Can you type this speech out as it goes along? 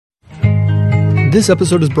This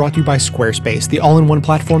episode is brought to you by Squarespace, the all-in-one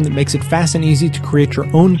platform that makes it fast and easy to create your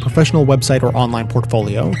own professional website or online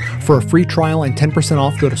portfolio. For a free trial and 10%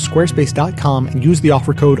 off, go to squarespace.com and use the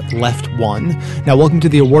offer code LEFT1. Now, welcome to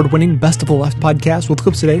the award-winning Best of the Left podcast with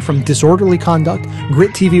clips today from Disorderly Conduct,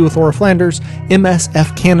 Grit TV with Laura Flanders,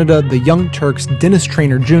 MSF Canada, The Young Turks, Dennis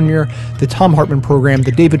Traynor Jr., The Tom Hartman Program,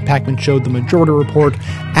 The David Pakman Show, The Majority Report,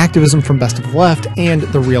 Activism from Best of the Left, and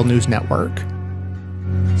The Real News Network.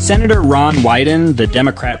 Senator Ron Wyden, the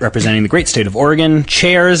Democrat representing the great state of Oregon,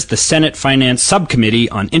 chairs the Senate Finance Subcommittee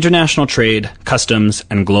on International Trade, Customs,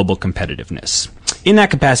 and Global Competitiveness. In that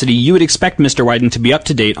capacity, you would expect Mr. Wyden to be up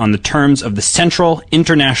to date on the terms of the Central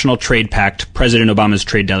International Trade Pact President Obama's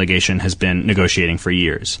trade delegation has been negotiating for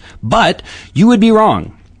years. But you would be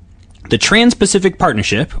wrong. The Trans-Pacific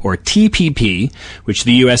Partnership, or TPP, which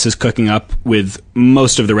the U.S. is cooking up with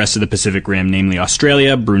most of the rest of the Pacific Rim, namely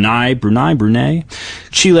Australia, Brunei,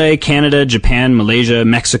 Chile, Canada, Japan, Malaysia,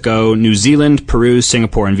 Mexico, New Zealand, Peru,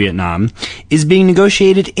 Singapore, and Vietnam, is being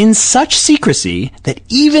negotiated in such secrecy that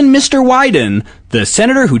even Mr. Wyden, the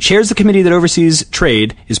senator who chairs the committee that oversees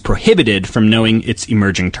trade, is prohibited from knowing its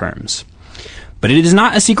emerging terms. But it is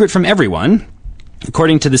not a secret from everyone.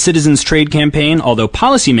 According to the Citizens Trade Campaign, although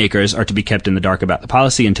policymakers are to be kept in the dark about the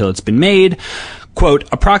policy until it's been made, quote,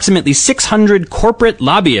 approximately 600 corporate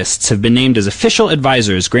lobbyists have been named as official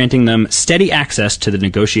advisors, granting them steady access to the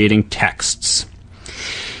negotiating texts.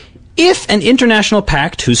 If an international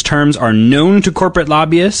pact whose terms are known to corporate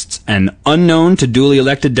lobbyists and unknown to duly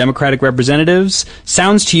elected Democratic representatives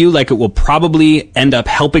sounds to you like it will probably end up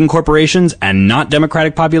helping corporations and not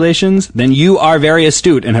Democratic populations, then you are very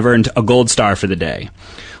astute and have earned a gold star for the day.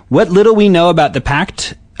 What little we know about the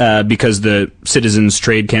pact, because the Citizens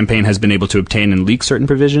Trade Campaign has been able to obtain and leak certain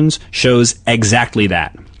provisions, shows exactly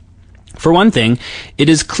that. For one thing, it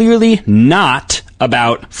is clearly not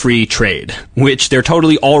about free trade, which there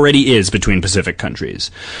totally already is between Pacific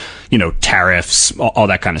countries. You know, tariffs, all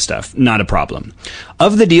that kind of stuff. Not a problem.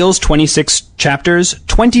 Of the deal's 26 chapters,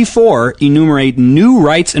 24 enumerate new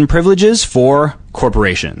rights and privileges for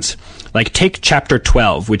corporations. Like take Chapter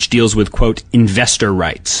 12, which deals with, quote, investor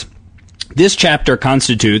rights. This chapter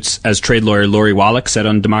constitutes, as trade lawyer Lori Wallach said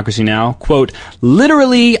on Democracy Now!, quote,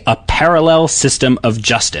 literally a parallel system of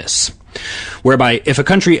justice, whereby if a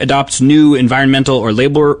country adopts new environmental or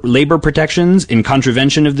labor protections in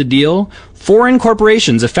contravention of the deal, foreign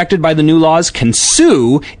corporations affected by the new laws can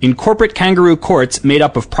sue in corporate kangaroo courts made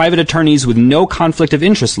up of private attorneys with no conflict of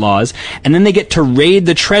interest laws, and then they get to raid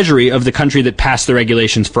the treasury of the country that passed the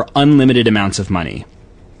regulations for unlimited amounts of money.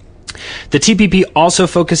 The TPP also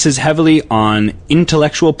focuses heavily on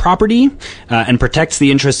intellectual property and protects the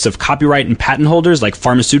interests of copyright and patent holders like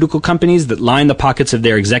pharmaceutical companies that line the pockets of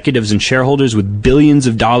their executives and shareholders with billions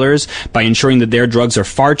of dollars by ensuring that their drugs are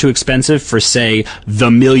far too expensive for, say, the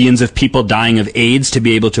millions of people dying of AIDS to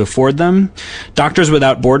be able to afford them. Doctors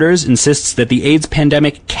Without Borders insists that the AIDS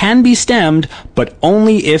pandemic can be stemmed, but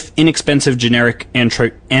only if inexpensive generic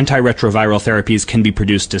antiretroviral therapies can be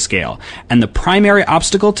produced to scale. And the primary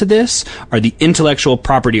obstacle to this are the intellectual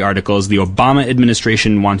property articles the Obama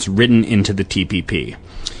administration wants written into the TPP.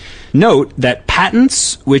 Note that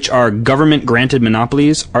patents, which are government-granted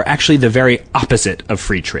monopolies, are actually the very opposite of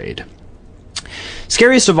free trade.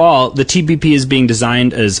 Scariest of all, the TPP is being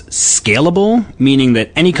designed as scalable, meaning that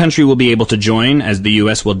any country will be able to join, as the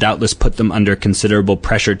U.S. will doubtless put them under considerable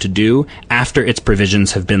pressure to do, after its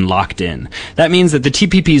provisions have been locked in. That means that the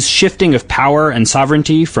TPP's shifting of power and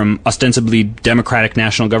sovereignty from ostensibly democratic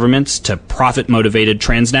national governments to profit-motivated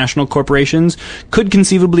transnational corporations could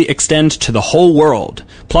conceivably extend to the whole world,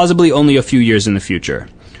 plausibly only a few years in the future.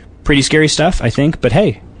 Pretty scary stuff, I think, but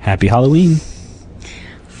hey, happy Halloween.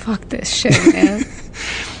 Fuck this shit, man.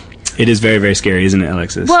 It is very, very scary, isn't it,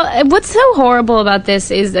 Alexis? Well, what's so horrible about this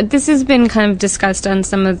is that this has been kind of discussed on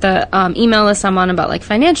some of the email lists I'm on about like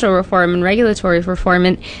financial reform and regulatory reform,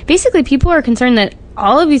 and basically people are concerned that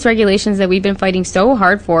all of these regulations that we've been fighting so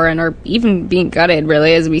hard for and are even being gutted,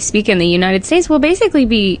 really, as we speak in the United States, will basically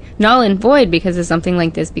be null and void because of something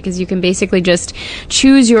like this, because you can basically just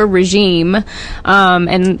choose your regime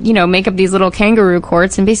and, you know, make up these little kangaroo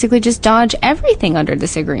courts and basically just dodge everything under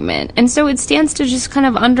this agreement. And so it stands to just kind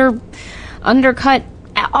of undercut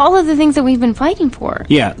all of the things that we've been fighting for.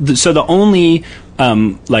 Yeah, so the only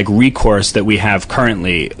recourse that we have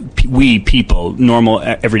currently, we people, normal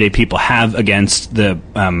everyday people, have against the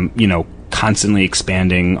constantly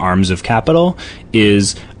expanding arms of capital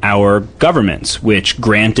is our governments, which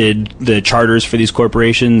granted the charters for these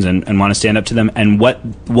corporations and want to stand up to them. And what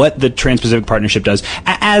the Trans-Pacific Partnership does,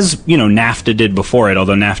 as NAFTA did before it,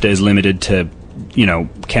 although NAFTA is limited to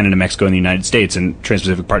Canada, Mexico, and the United States, and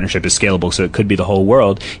Trans-Pacific Partnership is scalable, so it could be the whole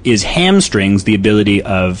world, is hamstrings the ability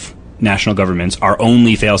of national governments, our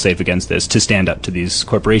only fail-safe against this, to stand up to these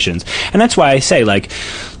corporations. And that's why I say, look,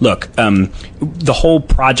 the whole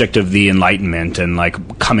project of the Enlightenment and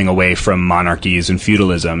coming away from monarchies and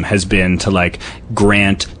feudalism has been to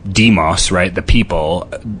grant demos, right, the people,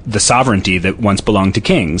 the sovereignty that once belonged to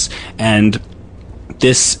kings. And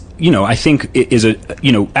this, I think is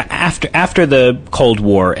after the Cold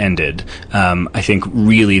War ended, I think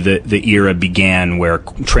really the era began where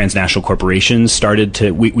transnational corporations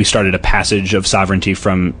we started a passage of sovereignty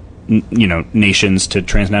from, nations to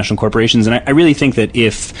transnational corporations. And I really think that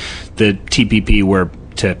if the TPP were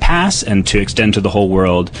to pass and to extend to the whole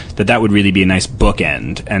world, that would really be a nice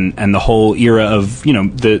bookend, and the whole era of,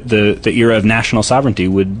 the era of national sovereignty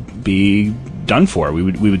would be done for. We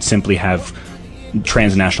would simply have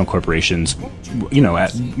transnational corporations,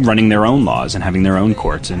 running their own laws and having their own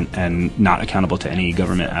courts and not accountable to any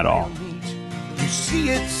government at all. You see,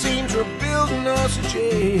 it seems we're building us a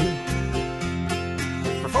jail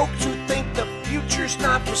for folks who think the future's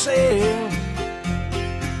not for sale,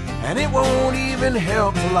 and it won't even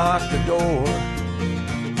help to lock the door,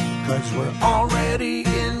 'cause we're already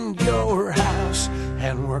in your house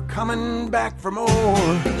and we're coming back for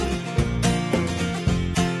more.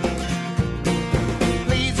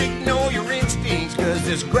 Cause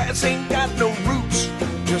this grass ain't got no roots.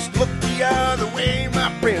 Just look the other way, my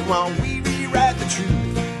friend, while we rewrite the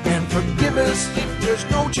truth. And forgive us if there's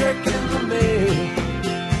no check in the mail,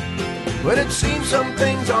 but it seems some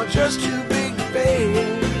things are just too big to fail.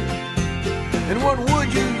 And what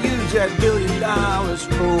would you use that $1 billion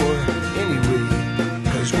for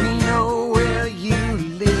anyway? Cause we know where you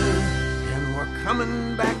live, and we're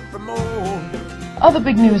coming back for more. Other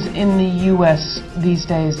big news in the U.S. these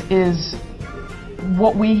days is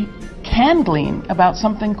what we can glean about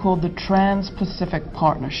something called the Trans-Pacific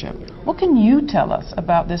Partnership. What can you tell us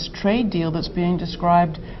about this trade deal that's being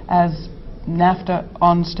described as NAFTA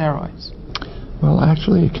on steroids? Well,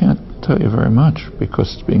 actually, I can't tell you very much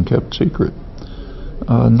because it's being kept secret.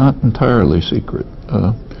 Not entirely secret.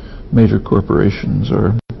 Major corporations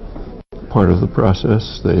are part of the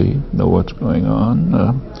process. They know what's going on.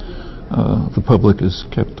 The public is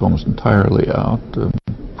kept almost entirely out.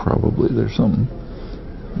 Probably there's some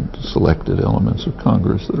selected elements of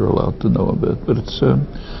Congress that are allowed to know a bit, but it's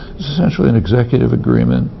essentially an executive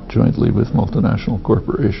agreement jointly with multinational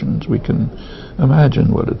corporations. We can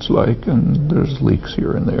imagine what it's like, and there's leaks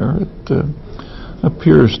here and there. It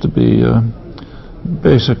appears to be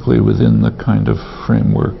basically within the kind of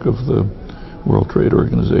framework of the World Trade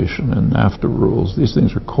Organization and NAFTA rules. These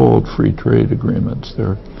things are called free trade agreements.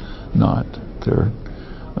 They're not. They're,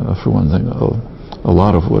 for one thing, a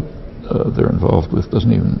lot of what they're involved with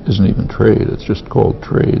isn't even trade. It's just called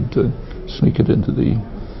trade to sneak it into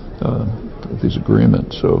these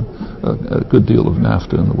agreements. So a good deal of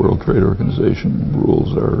NAFTA and the World Trade Organization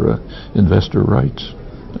rules are investor rights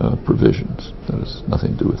provisions. That has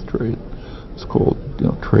nothing to do with trade. It's called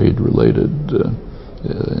trade-related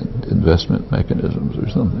investment mechanisms or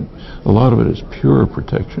something. A lot of it is pure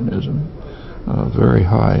protectionism, very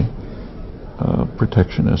high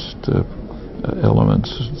protectionist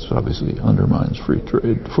elements. It obviously undermines free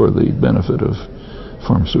trade for the benefit of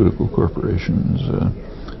pharmaceutical corporations,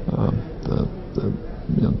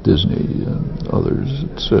 Disney and others.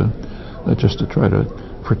 It's just to try to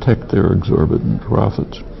protect their exorbitant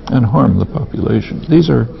profits and harm the population. These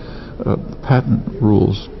are patent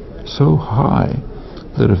rules so high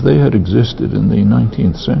that if they had existed in the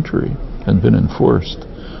 19th century and been enforced,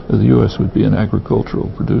 the U.S. would be an agricultural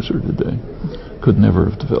producer today. Could never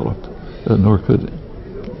have developed. Nor could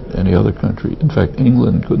any other country. In fact,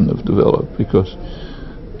 England couldn't have developed because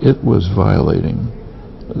it was violating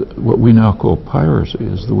what we now call piracy,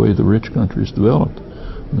 is the way the rich countries developed.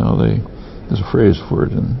 Now there's a phrase for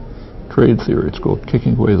it in trade theory. It's called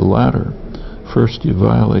kicking away the ladder. First you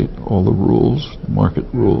violate all the rules, market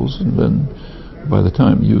rules, and then by the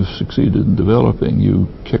time you've succeeded in developing, you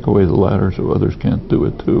kick away the ladder so others can't do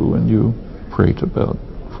it too, and you prate about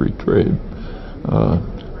free trade.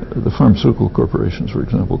 The pharmaceutical corporations, for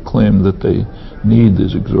example, claim that they need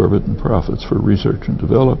these exorbitant profits for research and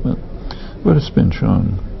development, but it's been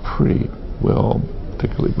shown pretty well,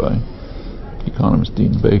 particularly by economist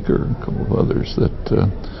Dean Baker and a couple of others,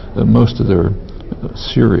 that most of their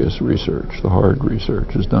serious research, the hard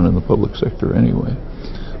research, is done in the public sector anyway.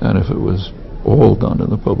 And if it was all done in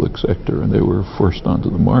the public sector and they were forced onto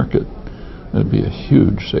the market, that'd be a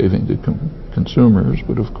huge saving to consumers,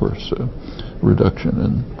 but of course reduction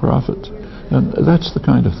in profits. And that's the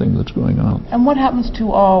kind of thing that's going on. And what happens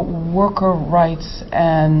to our worker rights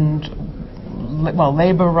and, well,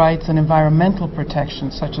 labor rights and environmental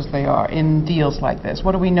protections, such as they are, in deals like this?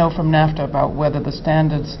 What do we know from NAFTA about whether the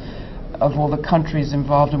standards of all the countries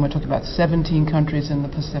involved, and we're talking about 17 countries in the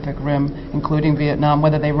Pacific Rim, including Vietnam,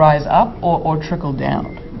 whether they rise up or trickle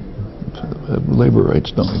down? Labor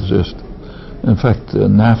rights don't exist. In fact,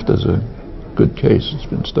 NAFTA is a good case. It's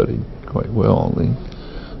been studied quite well.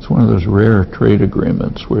 It's one of those rare trade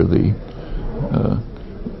agreements where the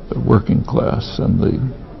working class and the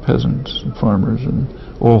peasants and farmers in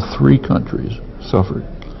all three countries suffered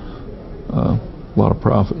a lot of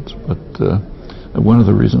profits. But one of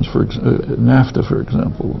the reasons for NAFTA, for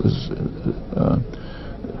example, is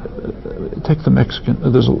take the Mexican.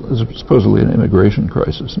 There's supposedly an immigration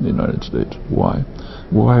crisis in the United States. Why?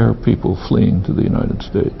 Why are people fleeing to the United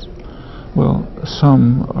States? Well,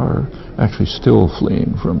 some are actually still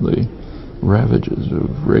fleeing from the ravages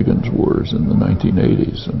of Reagan's wars in the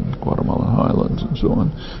 1980s and Guatemalan highlands and so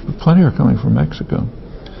on. But plenty are coming from Mexico.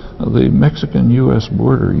 The Mexican-U.S.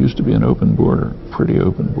 border used to be an open border, pretty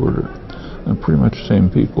open border, and pretty much the same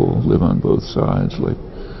people live on both sides, like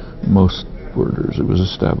most borders. It was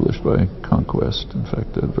established by conquest, in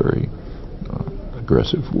fact, a very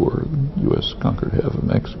aggressive war. The U.S. conquered half of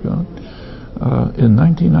Mexico. In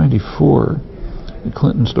 1994,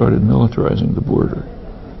 Clinton started militarizing the border.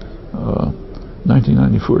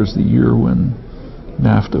 1994 is the year when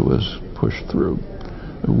NAFTA was pushed through.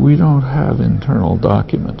 We don't have internal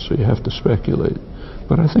documents, so you have to speculate.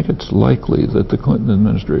 But I think it's likely that the Clinton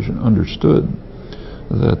administration understood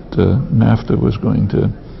that NAFTA was going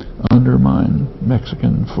to undermine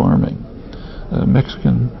Mexican farming.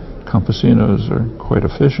 Mexican campesinos are quite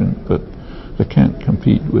efficient, but they can't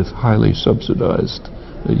compete with highly subsidized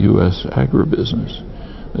U.S. agribusiness.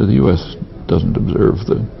 The U.S. doesn't observe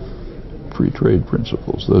the free trade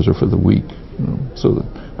principles. Those are for the weak. So the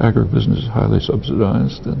agribusiness is highly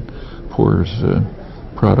subsidized and pours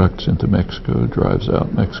products into Mexico, drives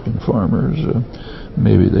out Mexican farmers.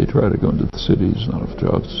 Maybe they try to go into the cities, not enough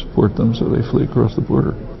jobs to support them, so they flee across the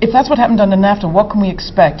border. If that's what happened under NAFTA, what can we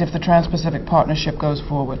expect if the Trans-Pacific Partnership goes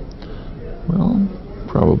forward? Well,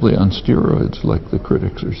 probably on steroids, like the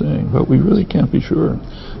critics are saying, but we really can't be sure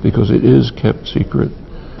because it is kept secret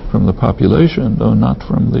from the population, though not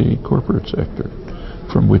from the corporate sector,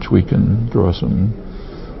 from which we can draw some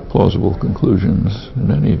plausible conclusions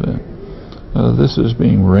in any event. This is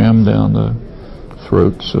being rammed down the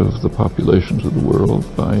throats of the populations of the world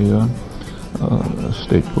by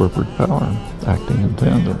state corporate power acting in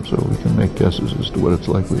tandem, so we can make guesses as to what it's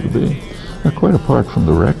likely to be. Quite apart from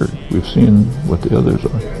the record, we've seen what the others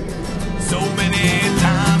are. So many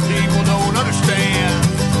times people don't understand.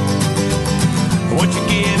 What you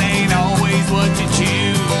get ain't always what you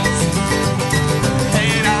choose.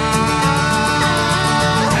 And I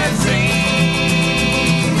have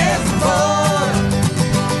seen this before.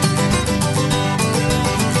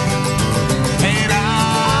 And I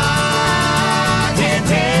can't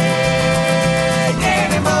take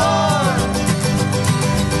anymore.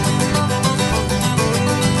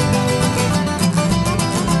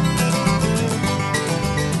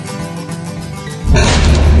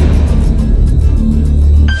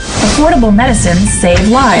 Affordable medicines save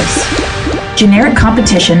lives. Generic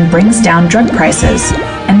competition brings down drug prices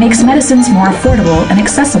and makes medicines more affordable and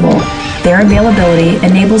accessible. Their availability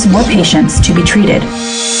enables more patients to be treated.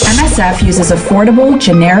 MSF uses affordable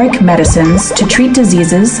generic medicines to treat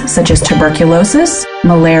diseases such as tuberculosis,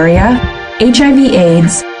 malaria,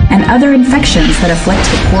 HIV/AIDS, and other infections that afflict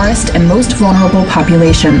the poorest and most vulnerable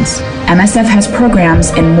populations. MSF has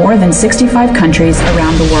programs in more than 65 countries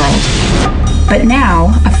around the world. But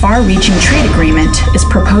now, a far-reaching trade agreement is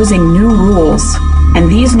proposing new rules, and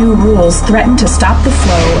these new rules threaten to stop the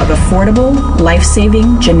flow of affordable,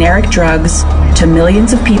 life-saving generic drugs to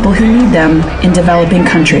millions of people who need them in developing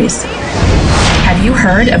countries. Have you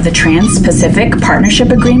heard of the Trans-Pacific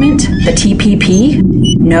Partnership Agreement, the TPP?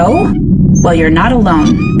 No? Well, you're not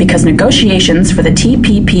alone, because negotiations for the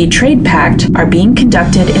TPP Trade Pact are being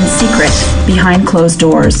conducted in secret, behind closed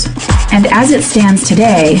doors. And as it stands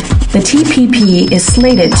today, the TPP is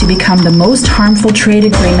slated to become the most harmful trade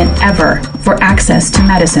agreement ever for access to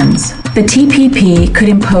medicines. The TPP could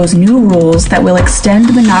impose new rules that will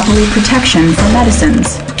extend monopoly protection for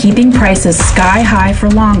medicines, keeping prices sky high for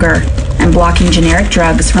longer and blocking generic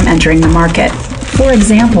drugs from entering the market. For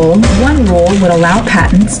example, one rule would allow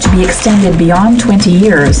patents to be extended beyond 20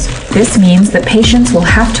 years. This means that patients will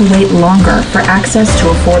have to wait longer for access to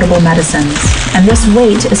affordable medicines. And this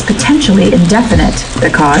wait is potentially indefinite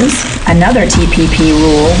because another TPP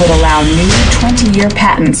rule would allow new 20-year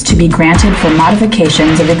patents to be granted for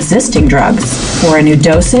modifications of existing drugs, for a new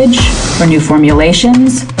dosage, for new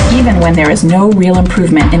formulations, even when there is no real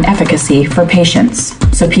improvement in efficacy for patients.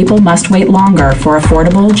 So people must wait longer for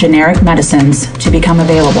affordable generic medicines to become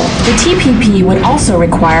available. The TPP would also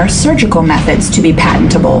require surgical methods to be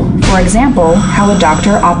patentable. For example, how a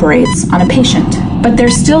doctor operates on a patient. But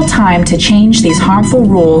there's still time to change these harmful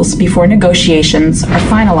rules before negotiations are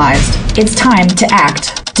finalized. It's time to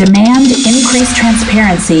act. Demand increased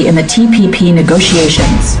transparency in the TPP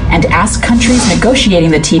negotiations and ask countries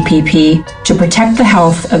negotiating the TPP to protect the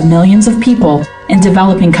health of millions of people in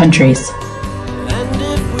developing countries. And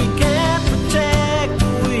if we can't protect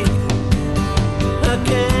the weak, how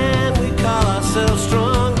can we call ourselves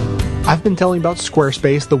strong? I've been telling you about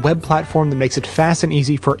Squarespace, the web platform that makes it fast and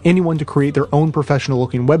easy for anyone to create their own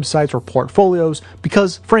professional-looking websites or portfolios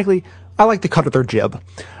because, frankly, I like the cut of their jib.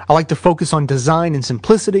 I like to focus on design and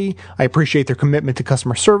simplicity, I appreciate their commitment to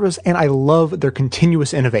customer service, and I love their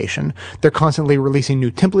continuous innovation. They're constantly releasing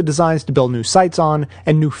new template designs to build new sites on,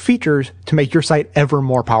 and new features to make your site ever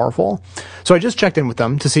more powerful. So I just checked in with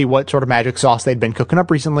them to see what sort of magic sauce they'd been cooking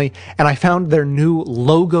up recently, and I found their new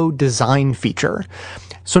logo design feature.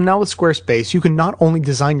 So now with Squarespace, you can not only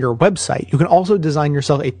design your website, you can also design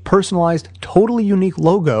yourself a personalized, totally unique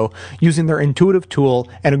logo using their intuitive tool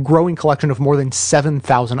and a growing collection of more than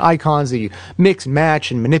 7,000 icons that you mix and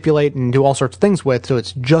match and manipulate and do all sorts of things with, so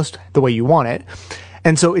it's just the way you want it.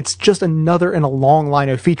 And so it's just another in a long line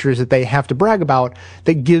of features that they have to brag about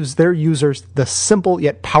that gives their users the simple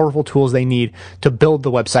yet powerful tools they need to build the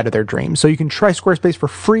website of their dreams. So you can try Squarespace for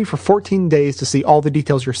free for 14 days to see all the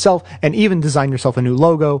details yourself and even design yourself a new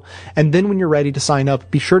logo. And then when you're ready to sign up,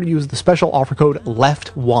 be sure to use the special offer code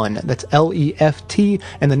LEFT1. That's LEFT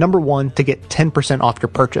and the number 1 to get 10% off your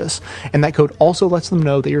purchase. And that code also lets them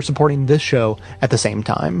know that you're supporting this show at the same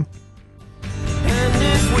time. And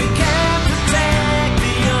if we can't protect the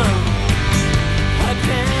young, how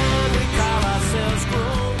can we call ourselves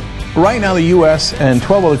grown? Right now, the U.S. and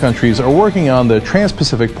 12 other countries are working on the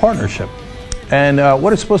Trans-Pacific Partnership. And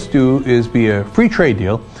what it's supposed to do is be a free trade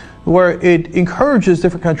deal where it encourages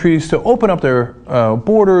different countries to open up their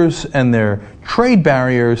borders and their trade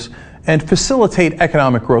barriers and facilitate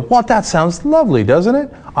economic growth. Well, that sounds lovely, doesn't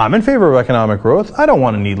it? I'm in favor of economic growth. I don't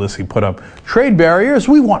want to needlessly put up trade barriers.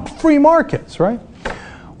 We want free markets, right?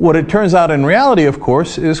 What it turns out in reality, of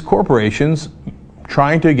course, is corporations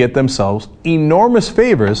trying to get themselves enormous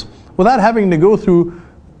favors without having to go through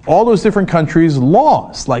all those different countries'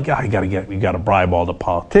 laws. Like, you got to bribe all the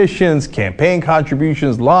politicians, campaign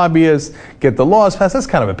contributions, lobbyists, get the laws passed. That's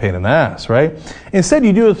kind of a pain in the ass, right? Instead,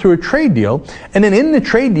 you do it through a trade deal, and then in the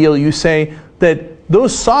trade deal, you say that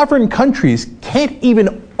those sovereign countries can't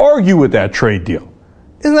even argue with that trade deal.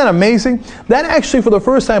 Isn't that amazing? That actually, for the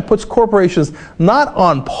first time, puts corporations not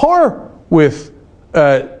on par with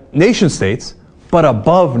nation states, but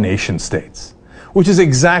above nation states, which is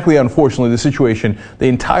exactly, unfortunately, the situation the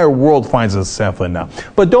entire world finds itself in now.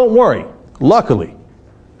 But don't worry. Luckily,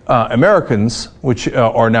 Americans, which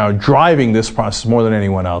are now driving this process more than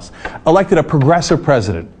anyone else, elected a progressive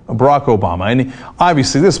president, Barack Obama. And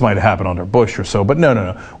obviously, this might have happened under Bush or so, but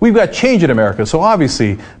no. We've got change in America, so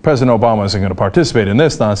obviously, President Obama isn't going to participate in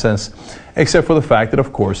this nonsense, except for the fact that,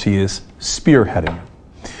 of course, he is spearheading it.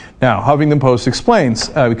 Now, Huffington Post explains,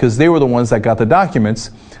 because they were the ones that got the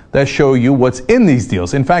documents that show you what's in these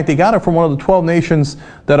deals. In fact, they got it from one of the 12 nations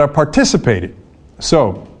that are participating.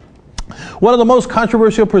 So, one of the most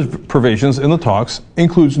controversial provisions in the talks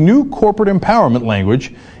includes new corporate empowerment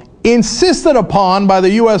language insisted upon by the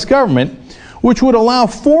U.S. government, which would allow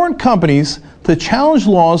foreign companies to challenge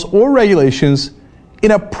laws or regulations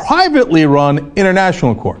in a privately run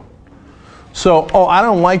international court. So, I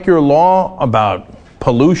don't like your law about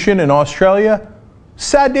pollution in Australia.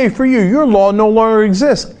 Sad day for you. Your law no longer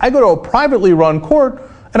exists. I go to a privately run court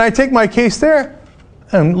and I take my case there,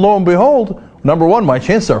 and lo and behold, number one, my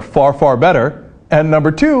chances are far, far better. And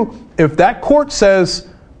number two, if that court says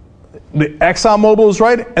the ExxonMobil is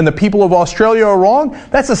right and the people of Australia are wrong,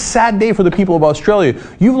 that's a sad day for the people of Australia.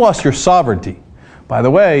 You've lost your sovereignty. By the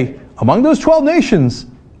way, among those 12 nations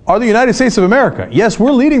are the United States of America. Yes,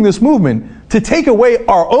 we're leading this movement to take away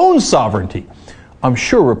our own sovereignty. I'm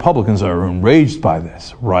sure Republicans are enraged by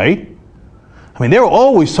this, right? I mean, they're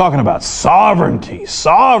always talking about sovereignty.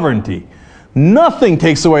 Nothing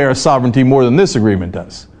takes away our sovereignty more than this agreement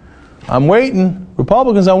does. I'm waiting.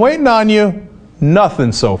 Republicans, I'm waiting on you.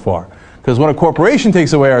 Nothing so far. Because when a corporation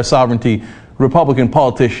takes away our sovereignty, Republican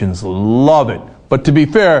politicians love it. But to be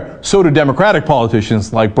fair, so do Democratic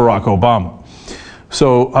politicians like Barack Obama.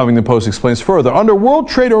 So, Huffington Post explains further, under World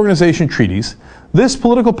Trade Organization treaties, this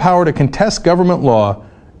political power to contest government law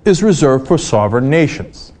is reserved for sovereign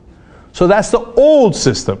nations. So that's the old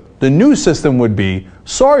system. The new system would be,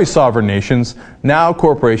 sorry, sovereign nations, now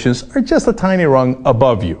corporations are just a tiny rung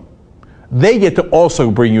above you. They get to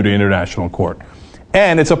also bring you to international court.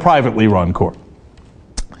 And it's a privately run court.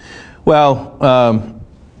 Well,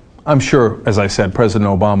 I'm sure, as I said, President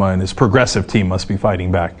Obama and his progressive team must be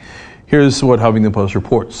fighting back. Here's what Huffington Post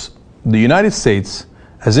reports. The United States,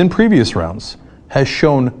 as in previous rounds, has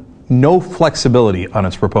shown no flexibility on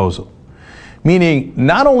its proposal. Meaning,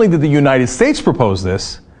 not only did the United States propose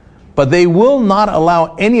this, but they will not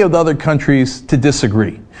allow any of the other countries to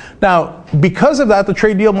disagree. Now, because of that, the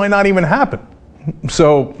trade deal might not even happen.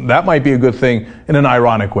 So that might be a good thing in an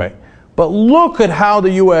ironic way. But look at how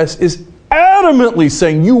the U.S. is adamantly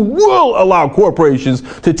saying you will allow corporations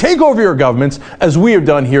to take over your governments, as we have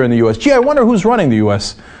done here in the U.S. Gee, I wonder who's running the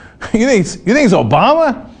U.S. You think it's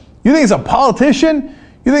Obama? You think it's a politician?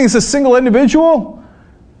 You think it's a single individual?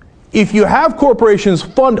 If you have corporations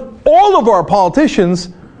fund all of our politicians,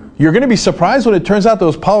 you're going to be surprised when it turns out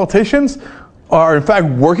those politicians are in fact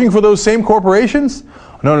working for those same corporations?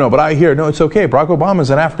 No, but I hear, no, it's okay. Barack Obama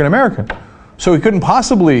is an African American. So he couldn't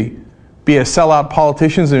possibly be a sellout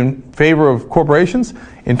politician in favor of corporations.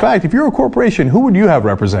 In fact, if you're a corporation, who would you have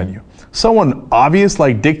represent you? Someone obvious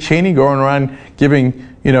like Dick Cheney going around giving,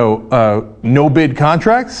 no bid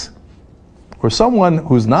contracts? Or someone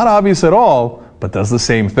who's not obvious at all, but does the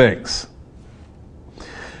same things?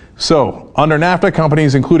 So, under NAFTA,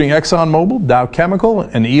 companies including ExxonMobil, Dow Chemical,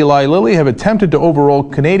 and Eli Lilly have attempted to overrule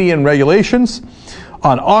Canadian regulations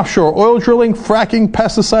on offshore oil drilling, fracking,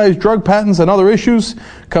 pesticides, drug patents, and other issues.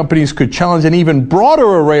 Companies could challenge an even broader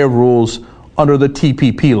array of rules under the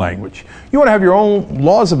TPP language. You want to have your own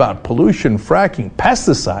laws about pollution, fracking,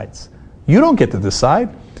 pesticides. You don't get to decide.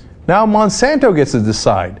 Now Monsanto gets to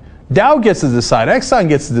decide. Dow gets to decide. Exxon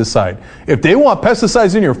gets to decide. If they want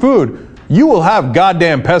pesticides in your food, you will have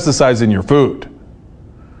goddamn pesticides in your food.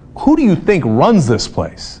 Who do you think runs this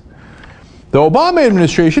place? The Obama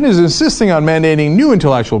administration is insisting on mandating new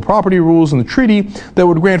intellectual property rules in the treaty that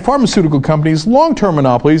would grant pharmaceutical companies long-term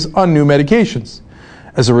monopolies on new medications.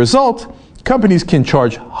 As a result, companies can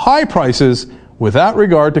charge high prices without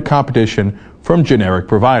regard to competition from generic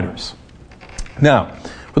providers. Now,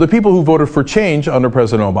 for the people who voted for change under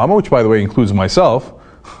President Obama, which by the way includes myself,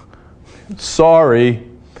 sorry.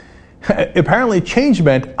 Apparently change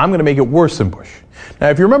meant I'm going to make it worse than Bush. Now,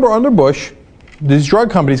 if you remember under Bush, these drug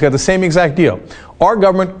companies got the same exact deal. Our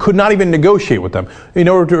government could not even negotiate with them. In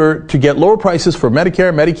order to get lower prices for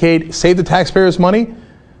Medicare, Medicaid, save the taxpayers money,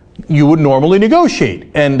 you would normally negotiate.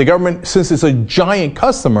 And the government, since it's a giant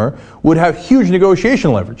customer, would have huge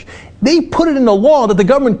negotiation leverage. They put it in the law that the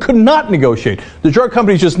government could not negotiate. The drug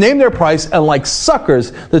companies just name their price, and like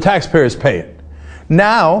suckers, the taxpayers pay it.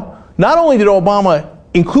 Now, not only did Obama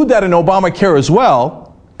include that in Obamacare as well,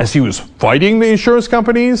 as he was fighting the insurance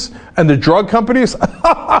companies and the drug companies.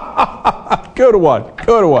 Go to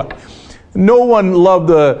what? No one loved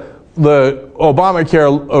the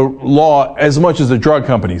Obamacare law as much as the drug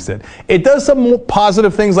companies did. It does some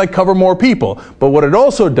positive things like cover more people, but what it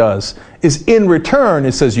also does is in return,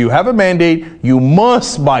 it says you have a mandate, you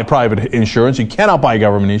must buy private insurance, you cannot buy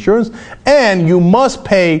government insurance, and you must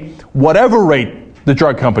pay whatever rate the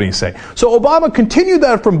drug companies say. So Obama continued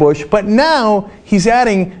that from Bush, but now he's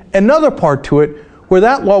adding another part to it where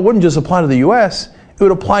that law wouldn't just apply to the U.S., it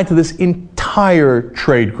would apply to this entire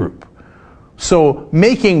trade group. So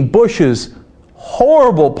making Bush's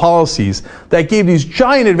horrible policies that gave these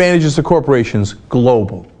giant advantages to corporations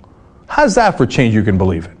global. How's that for change you can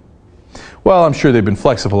believe in? Well, I'm sure they've been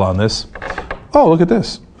flexible on this. Oh, look at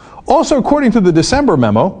this. Also, according to the December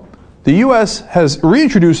memo, the U.S. has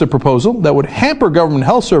reintroduced a proposal that would hamper government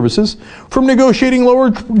health services from negotiating lower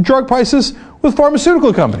drug prices with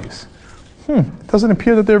pharmaceutical companies. It doesn't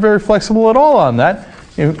appear that they're very flexible at all on that.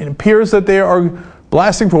 It appears that they are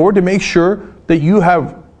blasting forward to make sure that you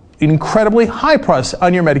have an incredibly high price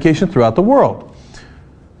on your medication throughout the world.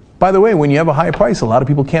 By the way, when you have a high price, a lot of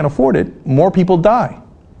people can't afford it. More people die.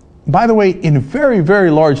 By the way, in very, very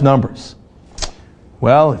large numbers.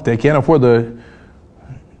 Well, if they can't afford the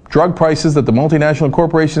drug prices that the multinational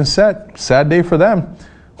corporations set, sad day for them.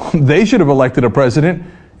 They should have elected a president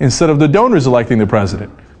instead of the donors electing the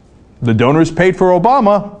president. The donors paid for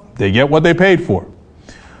Obama, they get what they paid for.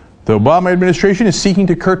 The Obama administration is seeking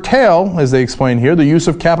to curtail, as they explain here, the use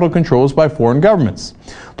of capital controls by foreign governments.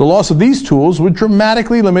 The loss of these tools would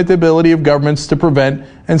dramatically limit the ability of governments to prevent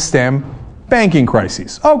and stem banking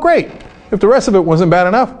crises. Oh, great. If the rest of it wasn't bad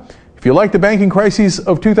enough, if you like the banking crises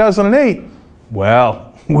of 2008,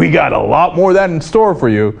 well, we got a lot more of that in store for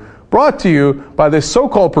you. Brought to you by this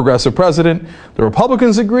so-called progressive president. The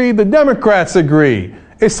Republicans agree, the Democrats agree.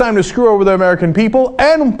 It's time to screw over the American people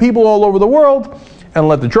and people all over the world and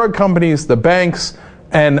let the drug companies, the banks,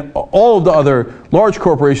 and all of the other large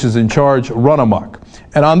corporations in charge run amok.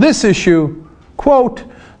 And on this issue, quote,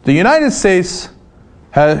 the United States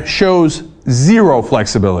shows zero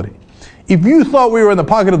flexibility. If you thought we were in the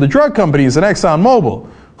pocket of the drug companies and ExxonMobil,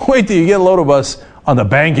 wait till you get a load of us on the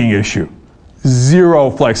banking issue. Zero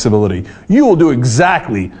flexibility. You will do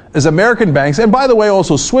exactly as American banks, and by the way,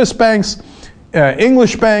 also Swiss banks,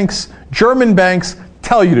 English banks, German banks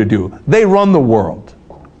tell you to do. They run the world.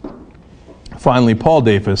 Finally, Paul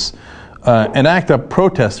Davis, an ACT UP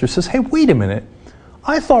protester, says, hey, wait a minute.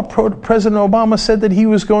 I thought President Obama said that he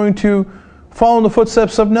was going to follow in the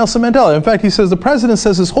footsteps of Nelson Mandela. In fact, he says the president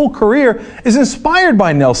says his whole career is inspired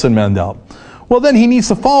by Nelson Mandela. Well, then he needs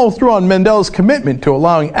to follow through on Mandela's commitment to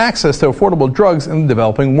allowing access to affordable drugs in the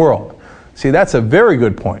developing world. See, that's a very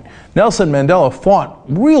good point. Nelson Mandela fought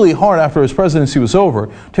really hard after his presidency was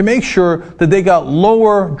over to make sure that they got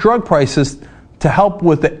lower drug prices to help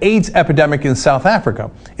with the AIDS epidemic in South Africa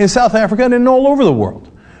and all over the world.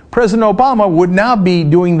 President Obama would now be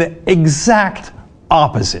doing the exact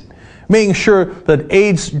opposite, making sure that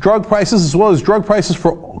AIDS drug prices, as well as drug prices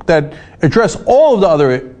that address all of the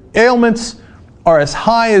other ailments, are as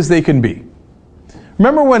high as they can be.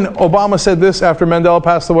 Remember when Obama said this after Mandela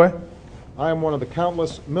passed away? I am one of the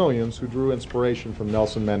countless millions who drew inspiration from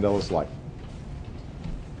Nelson Mandela's life.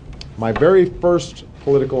 My very first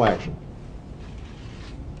political action,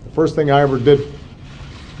 the first thing I ever did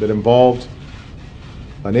that involved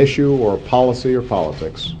an issue or a policy or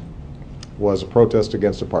politics, was a protest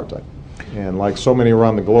against apartheid. And like so many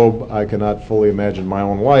around the globe, I cannot fully imagine my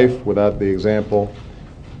own life without the example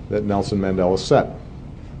that Nelson Mandela set.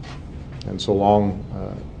 And so long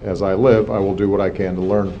as I live, I will do what I can to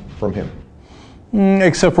learn from him.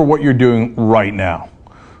 Except for what you're doing right now.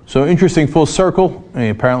 So interesting full circle.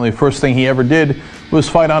 Apparently the first thing he ever did was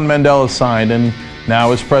fight on Mandela's side, and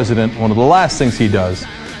now as president, one of the last things he does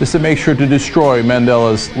is to make sure to destroy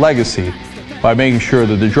Mandela's legacy by making sure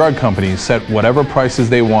that the drug companies set whatever prices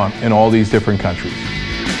they want in all these different countries.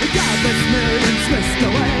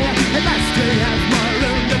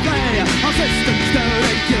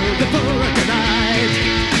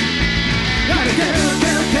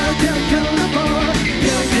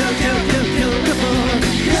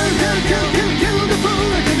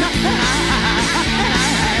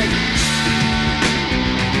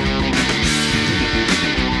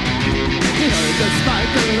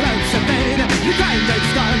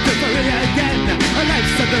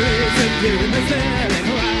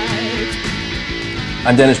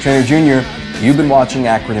 I'm Dennis Traynor Jr. You've been watching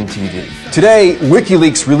Acronym TV. Today,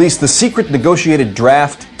 WikiLeaks released the secret negotiated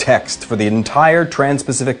draft text for the entire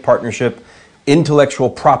Trans-Pacific Partnership intellectual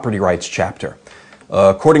property rights chapter.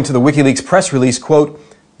 According to the WikiLeaks press release, quote,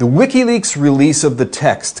 the WikiLeaks release of the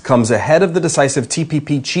text comes ahead of the decisive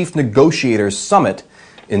TPP Chief Negotiators Summit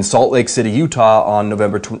in Salt Lake City, Utah on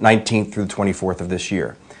November 19th through the 24th of this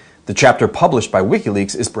year. The chapter published by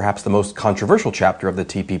WikiLeaks is perhaps the most controversial chapter of the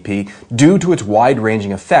TPP due to its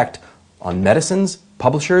wide-ranging effect on medicines,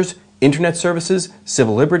 publishers, internet services,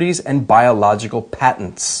 civil liberties, and biological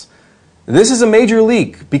patents. This is a major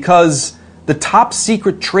leak because the top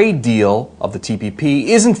secret trade deal of the TPP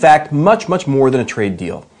is in fact much, much more than a trade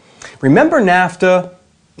deal. Remember NAFTA?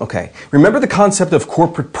 Okay. Remember the concept of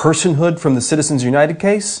corporate personhood from the Citizens United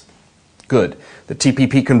case? Good. The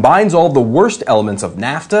TPP combines all the worst elements of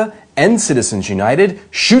NAFTA and Citizens United,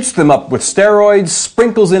 shoots them up with steroids,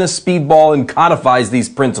 sprinkles in a speedball, and codifies these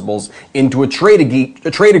principles into a trade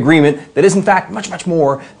agreement that is in fact much, much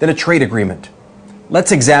more than a trade agreement.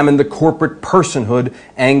 Let's examine the corporate personhood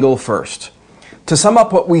angle first. To sum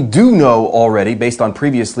up what we do know already based on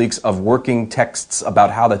previous leaks of working texts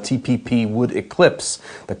about how the TPP would eclipse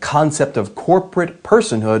the concept of corporate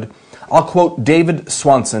personhood, I'll quote David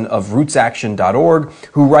Swanson of rootsaction.org,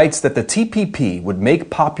 who writes that the TPP would make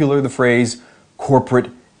popular the phrase corporate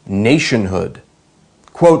nationhood.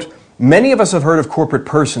 Quote, many of us have heard of corporate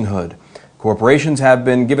personhood. Corporations have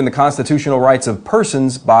been given the constitutional rights of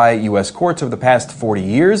persons by U.S. courts over the past 40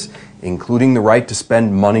 years, including the right to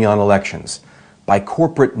spend money on elections. By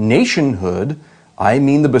corporate nationhood, I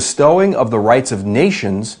mean the bestowing of the rights of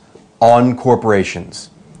nations on corporations.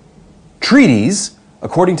 Treaties,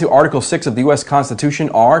 according to Article 6 of the U.S. Constitution,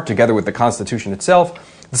 are, together with the Constitution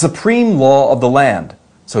itself, the supreme law of the land.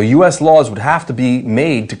 So U.S. laws would have to be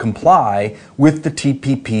made to comply with the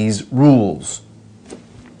TPP's rules.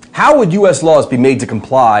 How would U.S. laws be made to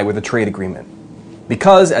comply with a trade agreement?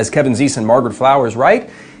 Because, as Kevin Zeese and Margaret Flowers write,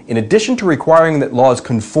 in addition to requiring that laws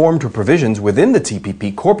conform to provisions within the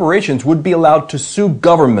TPP, corporations would be allowed to sue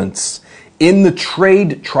governments in the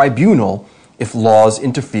trade tribunal if laws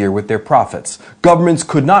interfere with their profits. Governments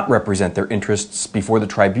could not represent their interests before the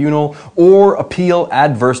tribunal or appeal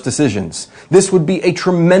adverse decisions. This would be a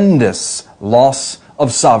tremendous loss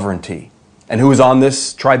of sovereignty. And who is on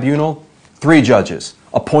this tribunal? 3 judges,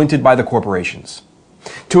 appointed by the corporations.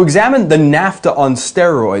 To examine the NAFTA on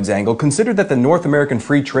steroids angle, consider that the North American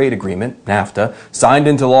Free Trade Agreement, NAFTA, signed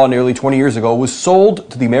into law nearly 20 years ago, was sold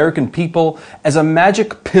to the American people as a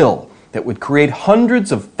magic pill that would create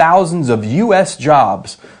hundreds of thousands of U.S.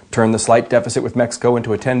 jobs, turn the slight deficit with Mexico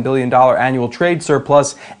into a $10 billion annual trade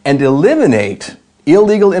surplus, and eliminate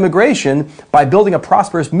illegal immigration by building a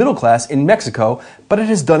prosperous middle class in Mexico, but it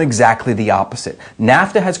has done exactly the opposite.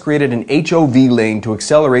 NAFTA has created an HOV lane to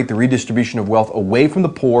accelerate the redistribution of wealth away from the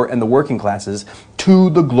poor and the working classes to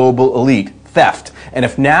the global elite. Theft. And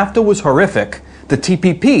if NAFTA was horrific, the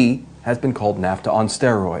TPP has been called NAFTA on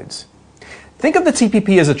steroids. Think of the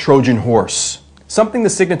TPP as a Trojan horse, something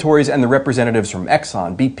the signatories and the representatives from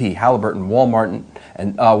Exxon, BP, Halliburton, Walmart,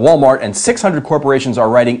 and 600 corporations are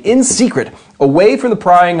writing in secret away from the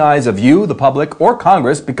prying eyes of you, the public, or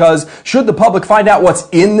Congress, because should the public find out what's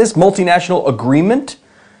in this multinational agreement,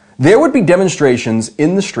 there would be demonstrations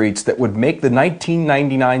in the streets that would make the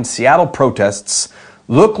 1999 Seattle protests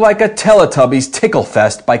look like a Teletubbies tickle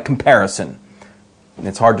fest by comparison. And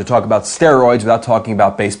it's hard to talk about steroids without talking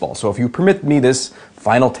about baseball. So if you permit me this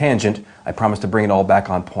final tangent, I promise to bring it all back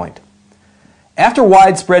on point. After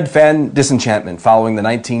widespread fan disenchantment following the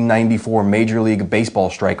 1994 Major League Baseball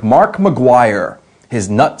strike, Mark McGwire, his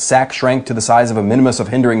nut sack shrank to the size of a minimus of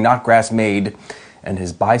hindering knotgrass maid, and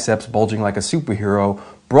his biceps bulging like a superhero,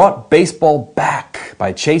 brought baseball back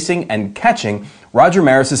by chasing and catching Roger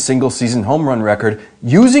Maris's single-season home run record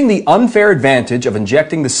using the unfair advantage of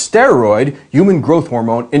injecting the steroid human growth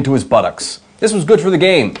hormone into his buttocks. This was good for the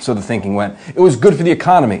game, so the thinking went. It was good for the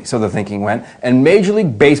economy, so the thinking went. And Major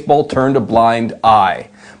League Baseball turned a blind eye.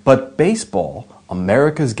 But baseball,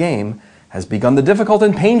 America's game, has begun the difficult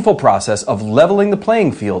and painful process of leveling the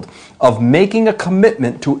playing field, of making a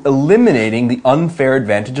commitment to eliminating the unfair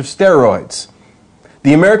advantage of steroids.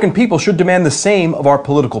 The American people should demand the same of our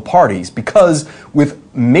political parties because with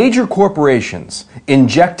major corporations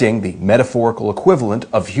injecting the metaphorical equivalent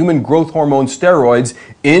of human growth hormone steroids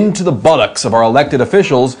into the buttocks of our elected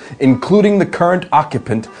officials, including the current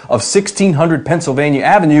occupant of 1600 Pennsylvania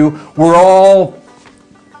Avenue, we're all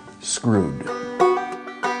screwed.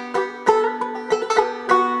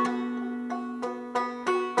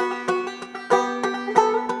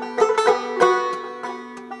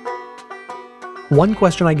 One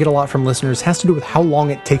question I get a lot from listeners has to do with how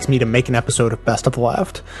long it takes me to make an episode of Best of the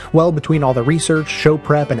Left. Well, between all the research, show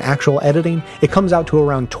prep, and actual editing, it comes out to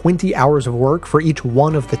around 20 hours of work for each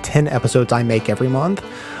one of the 10 episodes I make every month.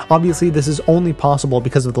 Obviously, this is only possible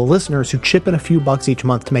because of the listeners who chip in a few bucks each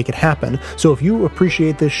month to make it happen, so if you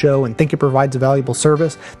appreciate this show and think it provides a valuable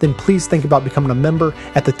service, then please think about becoming a member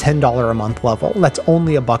at the $10 a month level. That's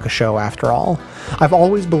only $1 a show after all. I've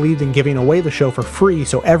always believed in giving away the show for free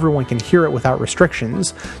so everyone can hear it without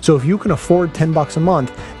restrictions, so if you can afford $10 a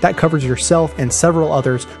month, that covers yourself and several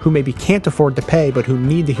others who maybe can't afford to pay but who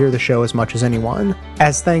need to hear the show as much as anyone.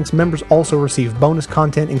 As thanks, members also receive bonus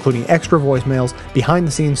content including extra voicemails,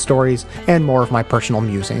 behind-the-scenes stories, and more of my personal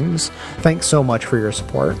musings. Thanks so much for your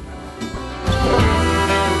support.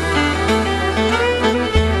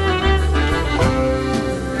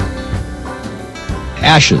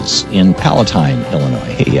 Ashes in Palatine, Illinois.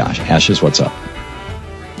 Hey, Ashes, what's up?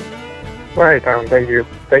 Right, thank you.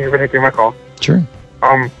 Thank you for taking my call. Sure.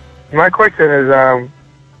 My question is,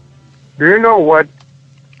 do you know what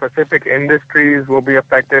specific industries will be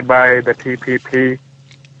affected by the TPP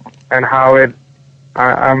and how it,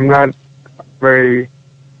 I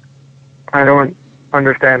don't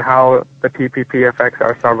understand how the TPP affects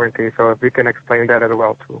our sovereignty, so if you can explain that as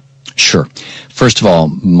well, too. Sure. First of all,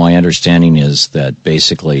 my understanding is that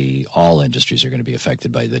basically all industries are going to be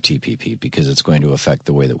affected by the TPP because it's going to affect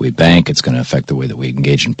the way that we bank, it's going to affect the way that we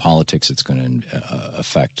engage in politics, it's going to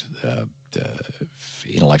affect the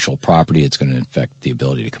intellectual property, it's going to affect the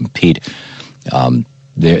ability to compete.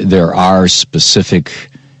 There are specific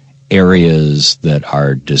areas that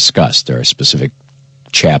are discussed. There are specific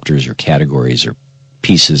chapters or categories or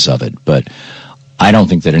pieces of it, but I don't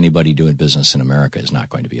think that anybody doing business in America is not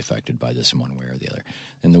going to be affected by this in one way or the other.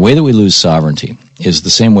 And the way that we lose sovereignty is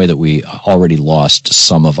the same way that we already lost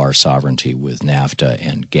some of our sovereignty with NAFTA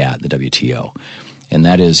and GATT, the WTO. And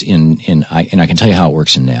that is I can tell you how it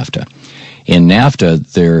works in NAFTA. In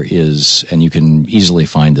NAFTA, there is, and you can easily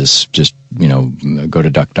find this, just, go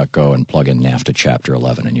to DuckDuckGo and plug in NAFTA Chapter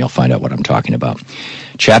 11, and you'll find out what I'm talking about.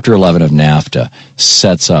 Chapter 11 of NAFTA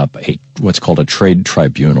sets up what's called a trade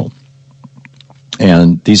tribunal.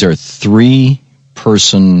 And these are three-judge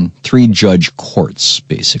courts,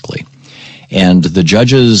 basically. And the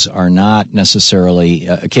judges are not necessarily,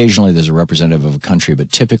 occasionally there's a representative of a country,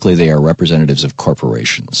 but typically they are representatives of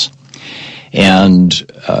corporations. And,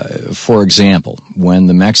 for example, when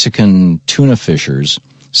the Mexican tuna fishers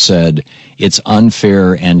said it's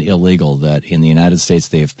unfair and illegal that in the United States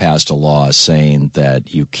they have passed a law saying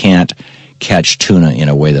that you can't catch tuna in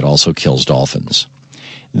a way that also kills dolphins,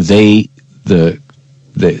 the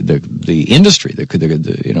industry, the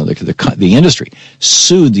industry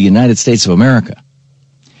sued the United States of America,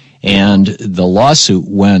 and the lawsuit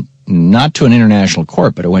went not to an international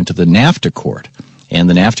court, but it went to the NAFTA court, and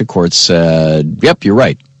the NAFTA court said, "Yep, you're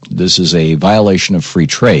right. This is a violation of free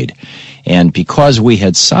trade." And because we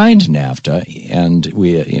had signed NAFTA, and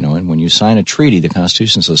and when you sign a treaty, the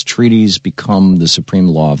Constitution says treaties become the supreme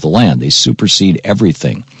law of the land. They supersede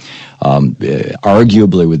everything.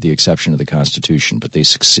 Arguably with the exception of the Constitution, but they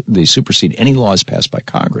supersede any laws passed by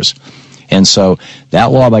Congress. And so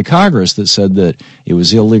that law by Congress that said that it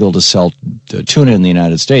was illegal to sell tuna in the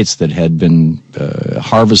United States that had been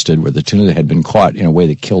harvested, where the tuna that had been caught in a way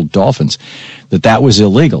that killed dolphins, that was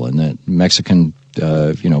illegal, and that Mexican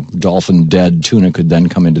dolphin dead tuna could then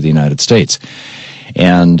come into the United States.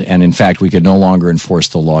 And in fact, we could no longer enforce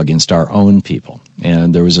the law against our own people.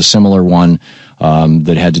 And there was a similar one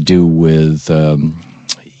that had to do with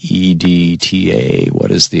EDTA.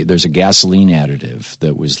 There's a gasoline additive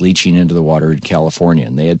that was leaching into the water in California,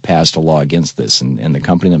 and they had passed a law against this, and the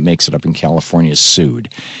company that makes it up in California sued.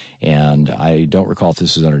 And I don't recall if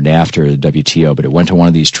this was under NAFTA or the WTO, but it went to one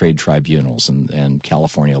of these trade tribunals, and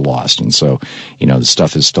California lost. And so, the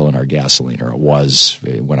stuff is still in our gasoline, or it was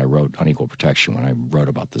when I wrote Unequal Protection, when I wrote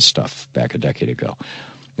about this stuff back a decade ago.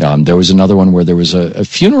 There was another one where there was a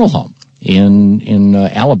funeral home in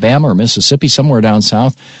Alabama or Mississippi, somewhere down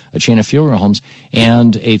south, a chain of funeral homes,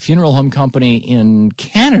 and a funeral home company in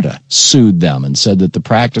Canada sued them and said that the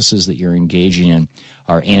practices that you're engaging in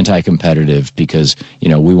are anti-competitive because,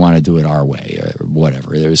 we want to do it our way or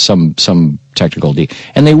whatever. There was some technical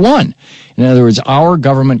and they won. In other words, our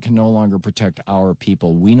government can no longer protect our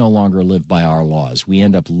people. We no longer live by our laws. We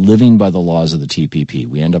end up living by the laws of the TPP.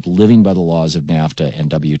 We end up living by the laws of NAFTA and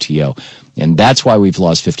WTO. And that's why we've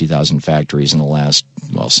lost 50,000 factories in the last,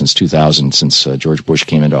 since 2000, since George Bush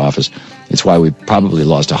came into office. It's why we probably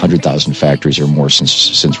lost 100,000 factories or more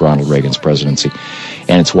since Ronald Reagan's presidency.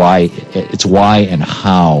 And it's why and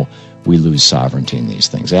how we lose sovereignty in these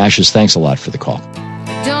things. Ashes, thanks a lot for the call.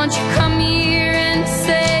 Don't you come here and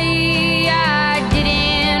say I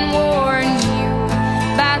didn't warn you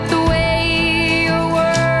about the way your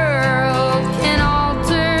world can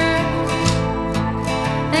alter,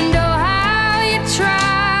 and how you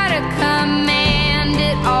try to command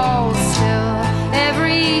it all still.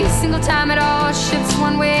 Every single time it all shifts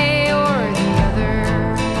one way or the other.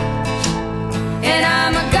 And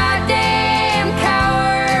I'm a goddamn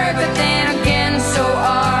coward, but then again so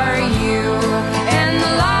are you. And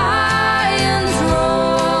the lions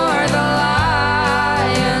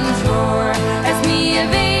roar as me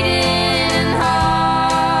evading and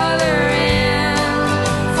hollering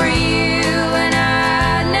for you, and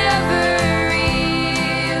I never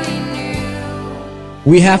really knew.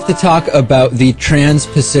 We have to talk about the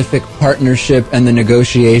Trans-Pacific Partnership and the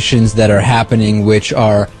negotiations that are happening, which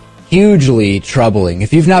are hugely troubling.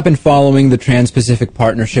 If you've not been following the Trans-Pacific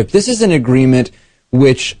Partnership, this is an agreement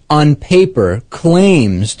which on paper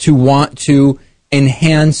claims to want to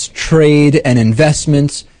enhance trade and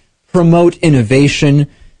investments, promote innovation,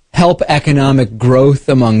 help economic growth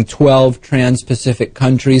among 12 trans-Pacific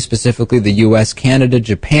countries, specifically the U.S., Canada,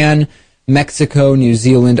 Japan, Mexico, New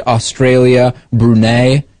Zealand, Australia,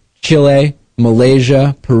 Brunei, Chile,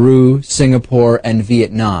 Malaysia, Peru, Singapore, and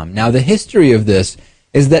Vietnam. Now, the history of this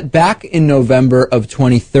is that back in November of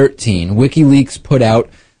 2013, WikiLeaks put out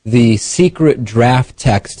the secret draft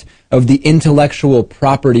text of the intellectual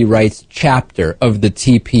property rights chapter of the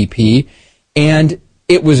TPP, and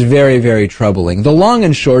it was very, very troubling. The long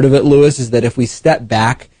and short of it, Lewis, is that if we step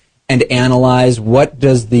back and analyze what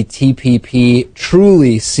does the TPP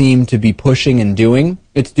truly seem to be pushing and doing,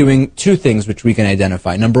 it's doing two things which we can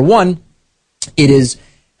identify. Number one, it is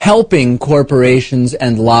helping corporations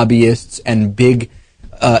and lobbyists and big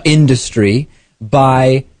industry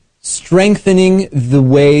by strengthening the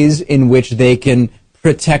ways in which they can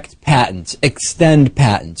protect patents, extend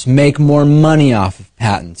patents, make more money off of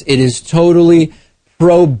patents. It is totally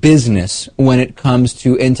pro-business when it comes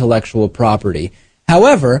to intellectual property.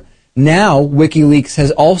 However, now WikiLeaks has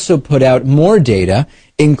also put out more data,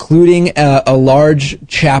 including a large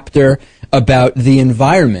chapter about the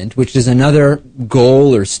environment, which is another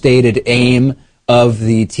goal or stated aim of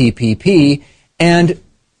the TPP, and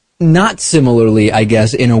not similarly, I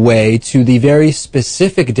guess, in a way, to the very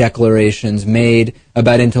specific declarations made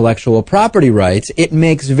about intellectual property rights. It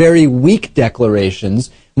makes very weak declarations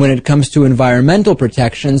when it comes to environmental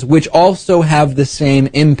protections, which also have the same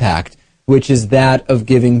impact, which is that of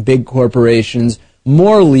giving big corporations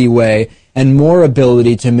more leeway and more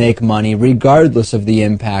ability to make money regardless of the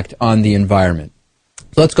impact on the environment.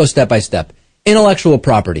 So let's go step by step. Intellectual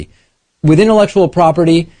property. With intellectual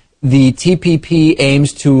property, the TPP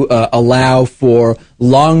aims to allow for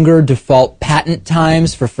longer default patent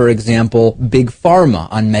times for example, big pharma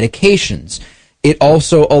on medications. It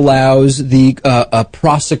also allows the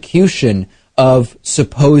prosecution of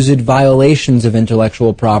supposed violations of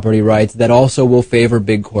intellectual property rights that also will favor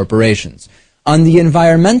big corporations. On the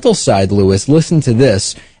environmental side, Lewis, listen to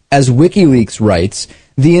this. As WikiLeaks writes,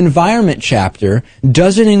 the environment chapter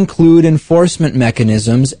doesn't include enforcement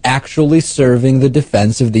mechanisms actually serving the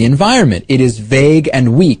defense of the environment. It is vague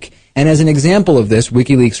and weak. And as an example of this,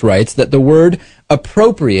 WikiLeaks writes that the word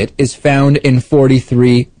appropriate is found in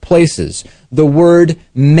 43 places. The word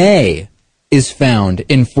may is found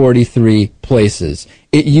in 43 places.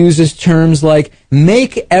 It uses terms like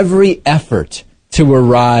make every effort to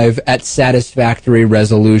arrive at satisfactory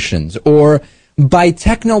resolutions, or by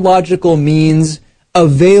technological means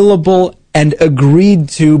available and agreed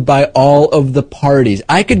to by all of the parties.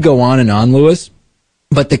 I could go on and on, Lewis,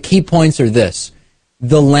 but the key points are this.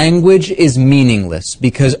 The language is meaningless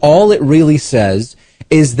because all it really says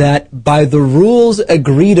is that by the rules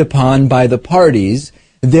agreed upon by the parties,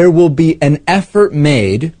 there will be an effort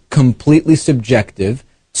made, completely subjective,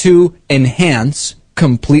 to enhance,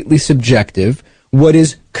 completely subjective, what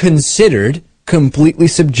is considered completely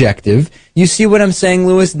subjective. You see what I'm saying,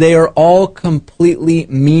 Lewis? They are all completely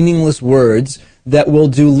meaningless words that will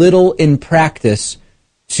do little in practice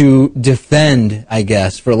to defend, I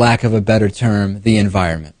guess, for lack of a better term, the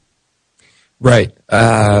environment. Right,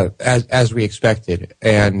 as we expected.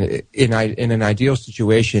 And in an ideal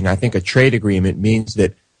situation, I think a trade agreement means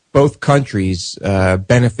that both countries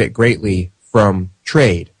benefit greatly from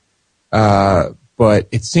trade. But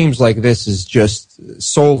it seems like this is just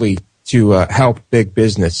solely to help big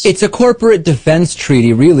business. It's a corporate defense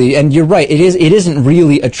treaty, really, and you're right. It isn't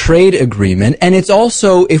really a trade agreement, and it's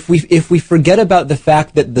also, if we forget about the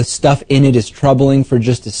fact that the stuff in it is troubling for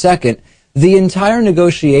just a second, the entire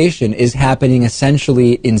negotiation is happening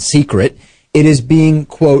essentially in secret. It is being,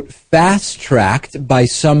 quote, fast-tracked by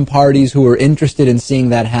some parties who are interested in seeing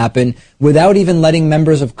that happen without even letting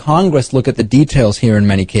members of Congress look at the details here in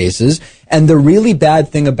many cases. And the really bad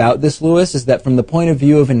thing about this, Lewis, is that from the point of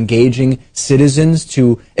view of engaging citizens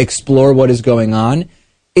to explore what is going on,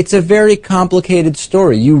 it's a very complicated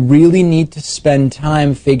story. You really need to spend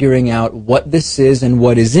time figuring out what this is and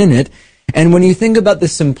what is in it. And when you think about the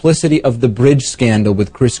simplicity of the bridge scandal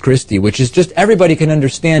with Chris Christie, which is just everybody can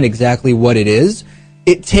understand exactly what it is,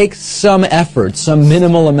 it takes some effort, some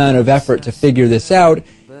minimal amount of effort to figure this out,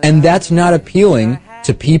 and that's not appealing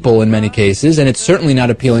to people in many cases, and it's certainly not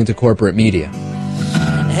appealing to corporate media.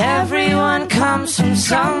 Everyone comes from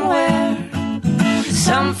somewhere,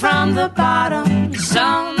 some from the bottom,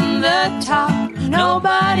 some the top.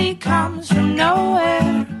 Nobody comes from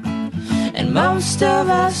nowhere. And most of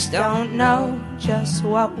us don't know just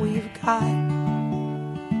what we've got.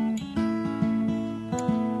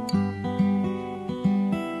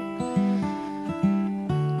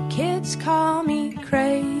 Kids call me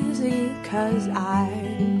crazy 'cause I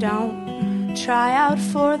don't try out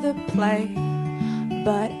for the play,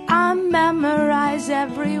 but I memorize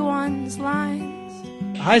everyone's lines.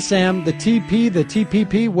 Hi Sam, the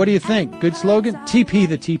TPP, what do you think? Good slogan? TP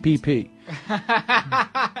the TPP.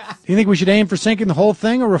 Do you think we should aim for sinking the whole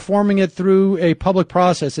thing or reforming it through a public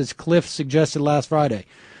process, as Cliff suggested last Friday?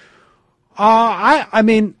 I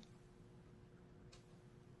mean,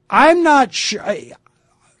 I'm not sure.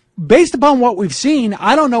 Based upon what we've seen,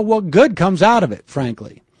 I don't know what good comes out of it,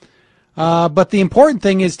 frankly. But the important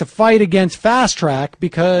thing is to fight against fast track,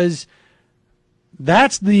 because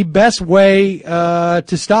that's the best way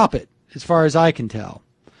to stop it, as far as I can tell.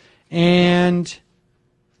 And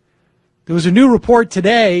There was a new report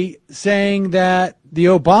today saying that the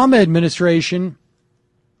Obama administration,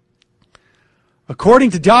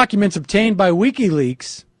 according to documents obtained by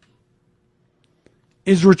WikiLeaks,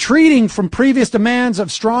 is retreating from previous demands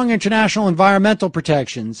of strong international environmental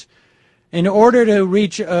protections in order to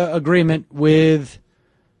reach an agreement with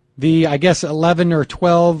the, 11 or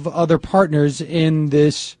 12 other partners in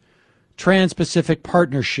this Trans-Pacific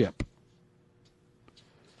Partnership.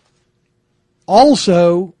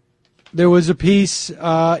 Also, there was a piece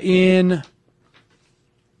in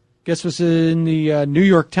the New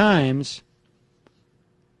York Times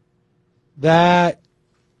that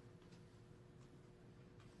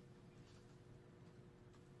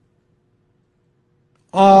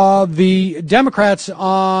the Democrats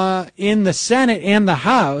in the Senate and the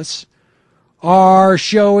House are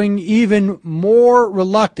showing even more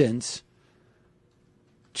reluctance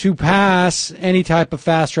to pass any type of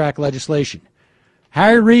fast-track legislation.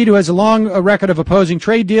 Harry Reid, who has a long record of opposing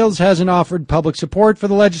trade deals, hasn't offered public support for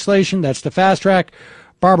the legislation. That's the fast track.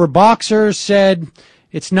 Barbara Boxer said,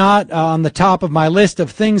 it's not on the top of my list of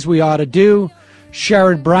things we ought to do.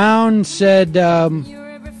 Sherrod Brown said,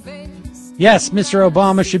 yes, Mr.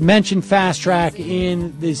 Obama should mention fast track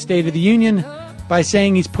in the State of the Union by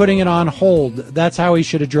saying he's putting it on hold. That's how he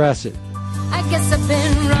should address it. I guess I've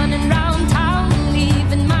been running around town,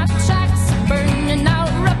 leaving my tracks, burning out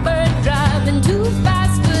rubber, driving too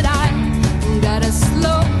fast, but I gotta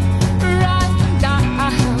slow right down.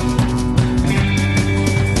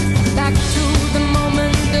 Back to the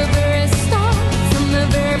moment, the very start, from the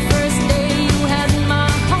very first day you had my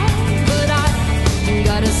heart, but I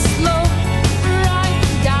gotta slow right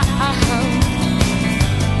down.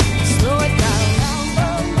 Slow it down.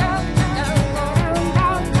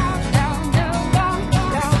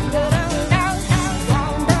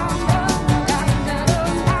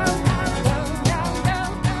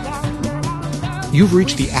 You've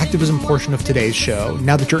reached the activism portion of today's show.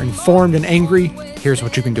 Now that you're informed and angry, here's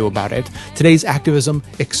what you can do about it. Today's activism: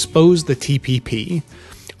 expose the TPP.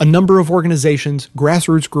 A number of organizations,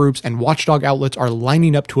 grassroots groups, and watchdog outlets are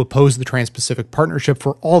lining up to oppose the Trans-Pacific Partnership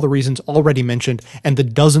for all the reasons already mentioned, and the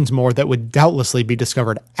dozens more that would doubtlessly be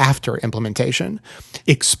discovered after implementation.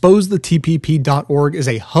 ExposeTheTPP.org is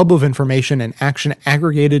a hub of information and action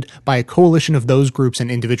aggregated by a coalition of those groups and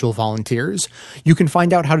individual volunteers. You can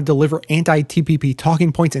find out how to deliver anti-TPP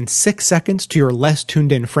talking points in 6 seconds to your less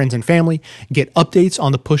tuned-in friends and family, get updates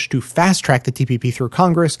on the push to fast-track the TPP through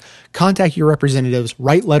Congress, contact your representatives,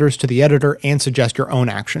 write letters to the editor, and suggest your own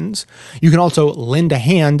actions. You can also lend a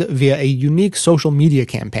hand via a unique social media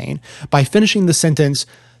campaign by finishing the sentence,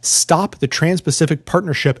 "Stop the Trans-Pacific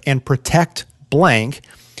Partnership and protect blank,"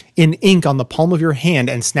 in ink on the palm of your hand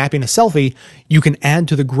and snapping a selfie. You can add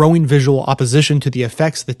to the growing visual opposition to the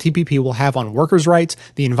effects the TPP will have on workers' rights,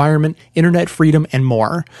 the environment, internet freedom, and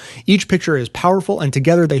more. Each picture is powerful, and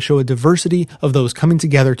together they show a diversity of those coming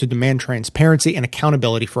together to demand transparency and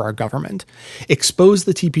accountability for our government. Expose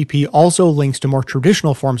the TPP also links to more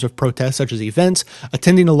traditional forms of protest, such as events,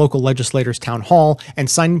 attending a local legislator's town hall, and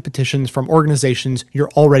signing petitions from organizations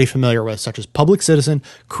you're already familiar with, such as Public Citizen,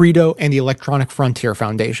 Credo, and the Electronic Frontier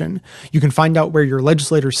Foundation. You can find out where your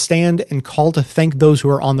legislators stand and call to thank those who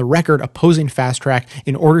are on the record opposing fast track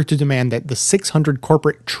in order to demand that the 600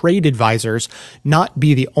 corporate trade advisors not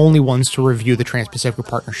be the only ones to review the Trans-Pacific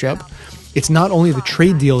Partnership. It's not only the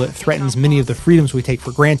trade deal that threatens many of the freedoms we take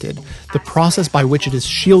for granted. The process by which it is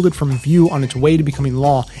shielded from view on its way to becoming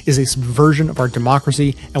law is a subversion of our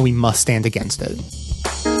democracy, and we must stand against it.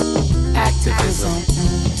 Activism.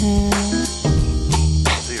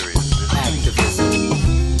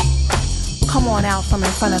 Come on out from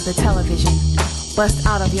in front of the television. Bust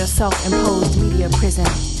out of your self-imposed media prison.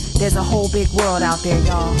 There's a whole big world out there,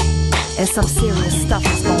 y'all. And some serious stuff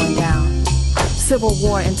is going down. Civil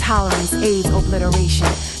war, intolerance, AIDS, obliteration.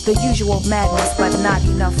 The usual madness, but not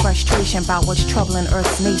enough frustration about what's troubling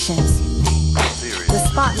Earth's nations. The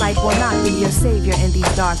spotlight will not be your savior in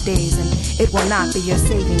these dark days, and it will not be your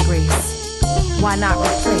saving grace. Why not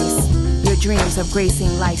replace your dreams of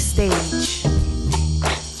gracing life's stage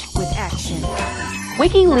with action?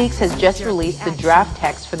 WikiLeaks has just released the draft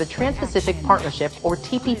text for the Trans-Pacific Partnership, or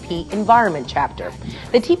TPP, Environment Chapter.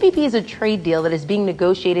 The TPP is a trade deal that is being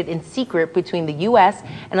negotiated in secret between the U.S.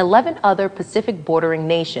 and 11 other Pacific bordering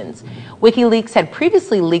nations. WikiLeaks had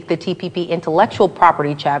previously leaked the TPP Intellectual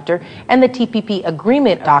Property Chapter and the TPP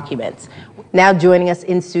Agreement documents. Now joining us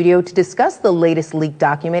in studio to discuss the latest leaked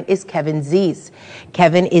document is Kevin Zeese.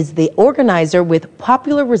 Kevin is the organizer with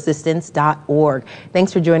popularresistance.org.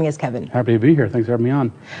 Thanks for joining us, Kevin. Happy to be here. Thanks for having me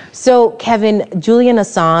on. So, Kevin, Julian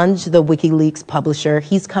Assange, the WikiLeaks publisher,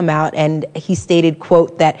 he's come out and he stated,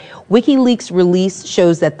 quote, that WikiLeaks release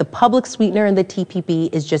shows that the public sweetener in the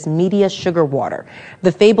TPP is just media sugar water.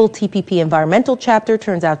 The fabled TPP environmental chapter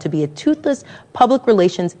turns out to be a toothless public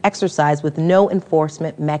relations exercise with no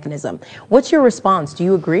enforcement mechanism. What's your response? Do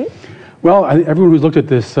you agree? Well, everyone who's looked at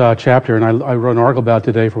this chapter, and I wrote an article about it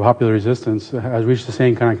today for Popular Resistance, has reached the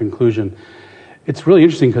same kind of conclusion. It's really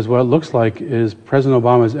interesting because what it looks like is President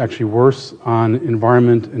Obama is actually worse on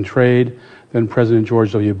environment and trade than President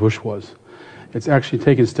George W. Bush was. It's actually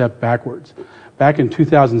taken a step backwards. Back in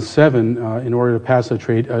 2007, in order to pass a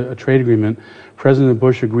trade agreement, President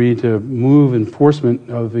Bush agreed to move enforcement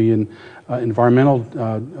of the environmental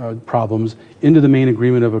problems into the main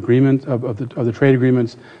agreement of the trade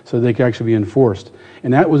agreements so they could actually be enforced.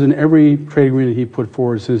 And that was in every trade agreement he put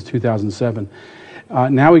forward since 2007.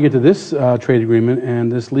 Now we get to this trade agreement,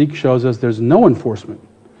 and this leak shows us there's no enforcement.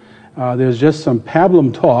 There's just some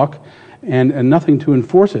pablum talk and nothing to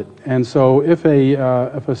enforce it. And so if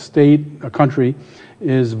a state, a country,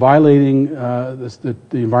 is violating the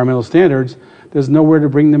environmental standards, there's nowhere to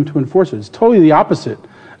bring them to enforce it. It's totally the opposite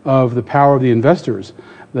of the power of the investors,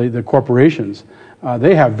 the corporations.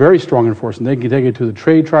 They have very strong enforcement. They can take it to the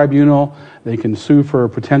trade tribunal. They can sue for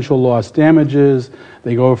potential lost damages.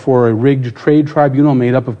 They go for a rigged trade tribunal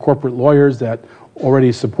made up of corporate lawyers that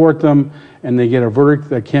already support them, and they get a verdict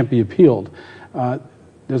that can't be appealed.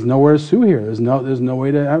 There's nowhere to sue here. There's no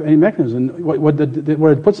way to have any mechanism. What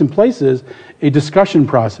it puts in place is a discussion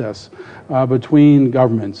process between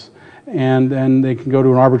governments. And then they can go to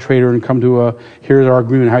an arbitrator and come to here's our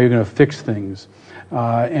agreement, how you're going to fix things.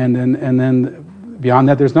 And then beyond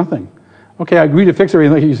that, there's nothing. Okay, I agree to fix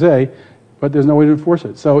everything like you say, but there's no way to enforce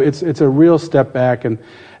it. So it's a real step back, and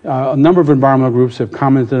a number of environmental groups have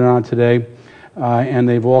commented on it today, and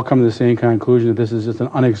they've all come to the same conclusion that this is just an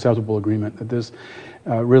unacceptable agreement, that this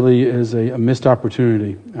really is a missed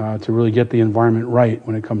opportunity to really get the environment right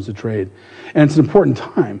when it comes to trade. And it's an important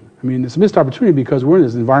time. I mean, it's a missed opportunity because we're in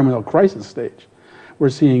this environmental crisis stage. We're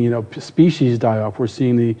seeing, species die off. We're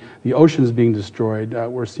seeing the oceans being destroyed.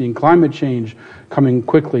 We're seeing climate change coming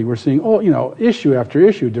quickly. We're seeing, issue after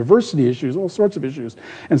issue, diversity issues, all sorts of issues.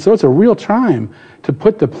 And so it's a real time to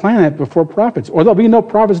put the planet before profits, or there'll be no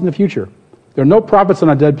profits in the future. There are no profits on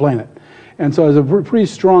a dead planet. And so there's a pretty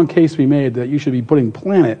strong case to be made that you should be putting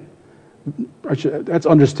planet. That's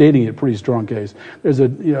understating it. Pretty strong case. There's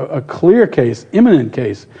a clear case, imminent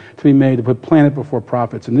case to be made to put planet before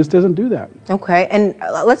profits, and this doesn't do that. Okay, and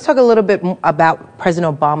let's talk a little bit about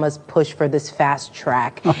President Obama's push for this fast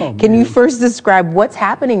track. Can you first describe what's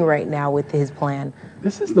happening right now with his plan?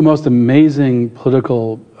 This is the most amazing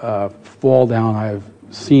political fall down I've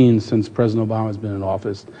seen since President Obama has been in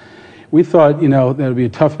office. We thought, that it would be a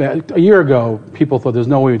tough battle. A year ago, people thought there's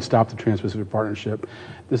no way we'd stop the Trans-Pacific Partnership.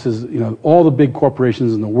 This is, all the big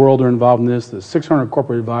corporations in the world are involved in this. There's 600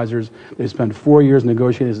 corporate advisors. They spend 4 years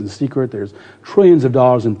negotiating this in secret. There's trillions of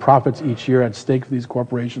dollars in profits each year at stake for these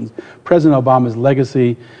corporations. President Obama's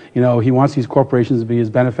legacy, he wants these corporations to be his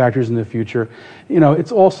benefactors in the future.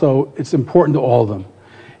 It's important to all of them.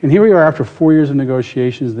 And here we are after 4 years of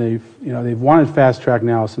negotiations. They've wanted fast track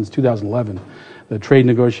now since 2011. The trade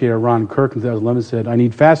negotiator Ron Kirk in 2011 said, I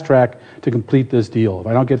need fast track to complete this deal. If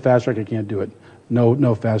I don't get fast track, I can't do it.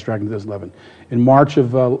 No fast track in 2011. In March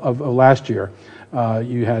of last year,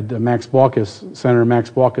 you had Senator Max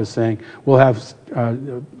Baucus saying, we'll have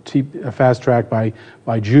a fast track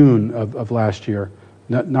by June of last year,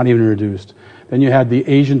 not even introduced. Then you had the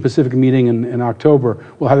Asian Pacific meeting in October.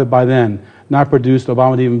 We'll have it by then. Not produced.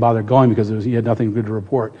 Obama didn't even bother going because he had nothing good to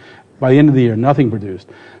report. By the end of the year, nothing produced.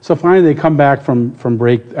 So finally, they come back from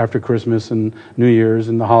break after Christmas and New Year's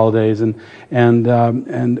and the holidays, and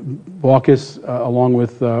Baucus, along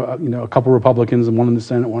with a couple Republicans, and one in the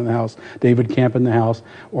Senate, one in the House, David Camp in the House,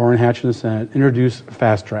 Orrin Hatch in the Senate, introduced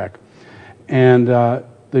fast track, and the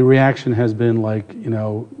reaction has been like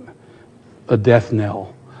a death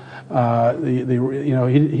knell. He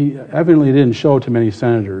evidently didn't show it to many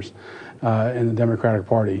senators in the Democratic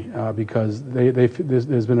Party because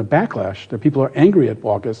there's been a backlash. The people are angry at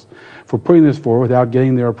Baucus for putting this forward without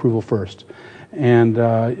getting their approval first. And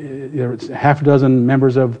half a dozen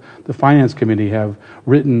members of the Finance Committee have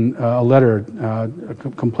written a letter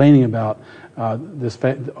complaining about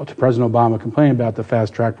to President Obama, complaining about the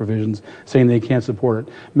fast track provisions, saying they can't support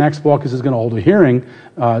it. Max Baucus is going to hold a hearing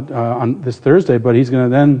on this Thursday, but he's going to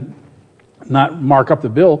then not mark up the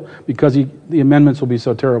bill because the amendments will be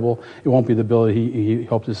so terrible, it won't be the bill that he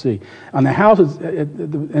hoped to see. On the House,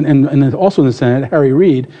 and also in the Senate, Harry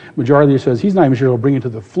Reid, majority leader, says he's not even sure he'll bring it to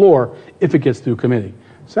the floor if it gets through committee.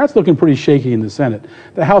 So that's looking pretty shaky in the Senate.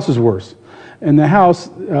 The House is worse. In the House,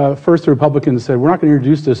 first the Republicans said, we're not going to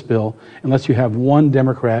introduce this bill unless you have one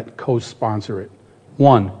Democrat co-sponsor it.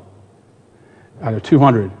 One out of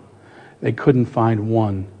 200. They couldn't find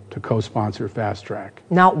one to co-sponsor Fast Track.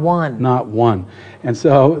 Not one. Not one. And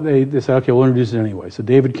so they said, okay, we'll introduce it anyway. So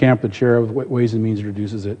David Camp, the chair of Ways and Means,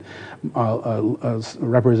 introduces it.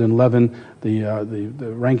 Representative Levin,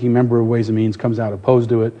 the ranking member of Ways and Means, comes out opposed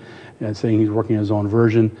to it and saying he's working on his own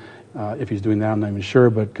version. If he's doing that, I'm not even sure,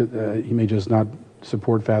 but he may just not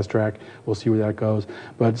support Fast Track. We'll see where that goes.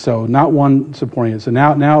 But so not one supporting it. So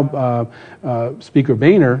now Speaker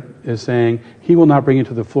Boehner is saying he will not bring it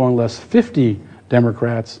to the floor unless 50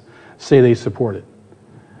 Democrats say they support it.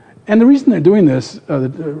 And the reason they're doing this,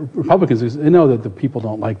 the Republicans, is they know that the people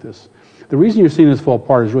don't like this. The reason you're seeing this fall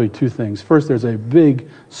apart is really two things. First, there's a big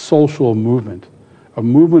social movement, a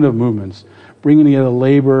movement of movements, bringing together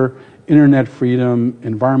labor, internet freedom,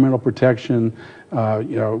 environmental protection,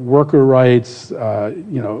 worker rights,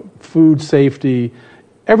 food safety.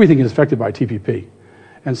 Everything is affected by TPP.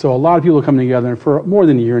 And so a lot of people are coming together, and for more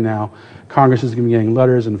than a year now, Congress is going to be getting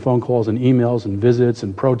letters and phone calls and emails and visits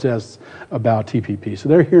and protests about TPP. So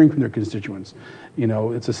they're hearing from their constituents.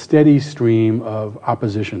 It's a steady stream of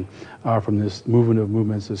opposition from this movement of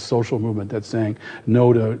movements, this social movement that's saying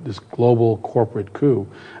no to this global corporate coup,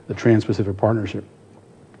 the Trans-Pacific Partnership.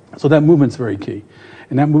 So that movement's very key.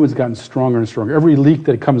 And that movement's gotten stronger and stronger. Every leak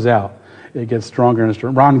that comes out, it gets stronger and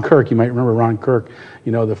stronger. Ron Kirk, you might remember Ron Kirk,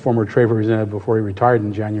 the former trade representative before he retired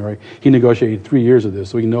in January. He negotiated 3 years of this,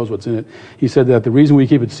 so he knows what's in it. He said that the reason we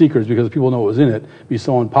keep it secret is because people know what was in it. It'd be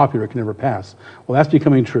so unpopular it can never pass. Well, that's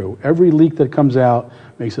becoming true. Every leak that comes out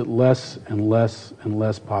makes it less and less and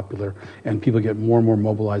less popular, and people get more and more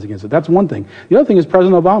mobilized against it. That's one thing. The other thing is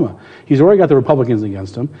President Obama. He's already got the Republicans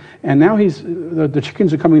against him, and now the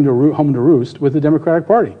chickens are coming home to roost with the Democratic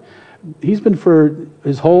Party. He's been for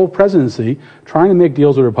his whole presidency trying to make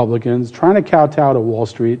deals with Republicans, trying to kowtow to Wall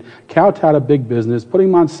Street, kowtow to big business, putting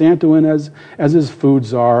Monsanto in as his food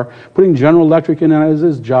czar, putting General Electric in as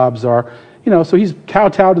his job czar. So he's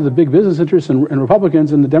kowtowed to the big business interests and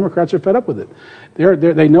Republicans, and the Democrats are fed up with it.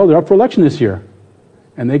 They know they're up for election this year,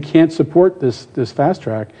 and they can't support this fast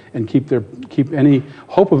track and keep any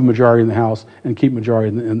hope of a majority in the House and keep majority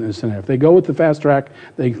in the Senate. If they go with the fast track,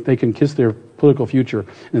 they can kiss their political future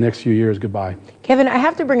in the next few years goodbye. Kevin, I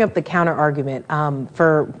have to bring up the counter argument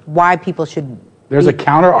for why people should. There's a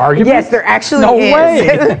counter argument? Yes, there actually is. No way.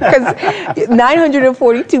 Because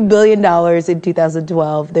 $942 billion in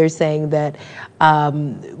 2012, they're saying that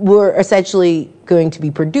we're essentially going to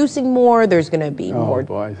be producing more. There's going to be more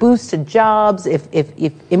boosts to jobs if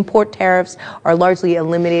import tariffs are largely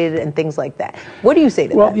eliminated and things like that. What do you say to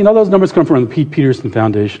that? Well, those numbers come from the Pete Peterson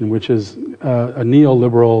Foundation, which is a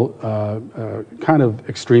neoliberal kind of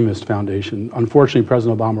extremist foundation. Unfortunately,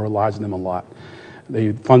 President Obama relies on them a lot.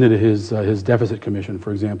 They funded his deficit commission,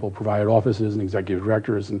 for example, provided offices and executive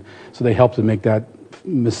directors, and so they helped to make that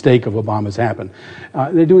mistake of Obama's happen.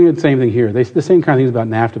 They're doing the same thing here. The same kind of things about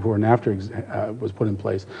NAFTA before NAFTA was put in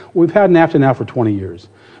place. We've had NAFTA now for 20 years.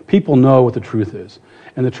 People know what the truth is.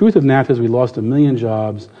 And the truth of NAFTA is we lost 1 million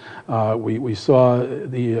jobs. We saw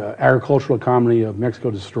the agricultural economy of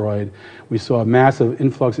Mexico destroyed. We saw a massive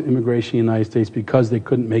influx of immigration in the United States because they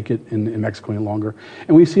couldn't make it in Mexico any longer.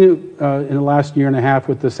 And we've seen it in the last year and a half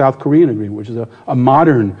with the South Korean agreement, which is a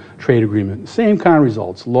modern trade agreement. Same kind of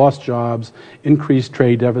results. Lost jobs, increased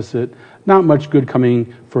trade deficit, not much good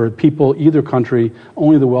coming for people, either country.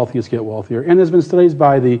 Only the wealthiest get wealthier. And there's been studies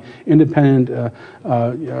by the independent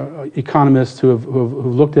economists who have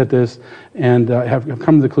looked at this and have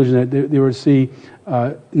come to the conclusion that they would see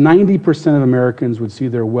 90% of Americans would see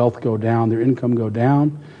their wealth go down, their income go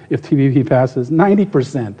down if TPP passes.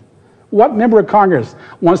 90%. What member of Congress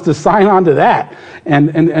wants to sign on to that? And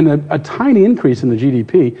a tiny increase in the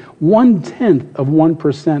GDP,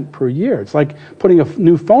 0.1% per year. It's like putting a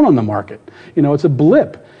new phone on the market. It's a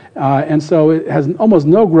blip. And so it has almost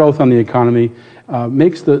no growth on the economy,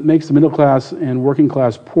 makes the middle class and working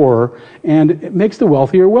class poorer, and it makes the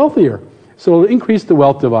wealthier. So it'll increase the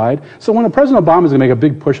wealth divide. So when President Obama is going to make a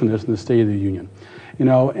big push on this in the State of the Union,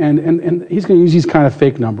 and he's going to use these kind of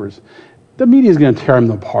fake numbers. The media is going to tear them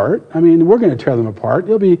apart. I mean, we're going to tear them apart.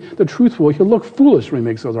 He'll look foolish when he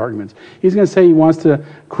makes those arguments. He's going to say he wants to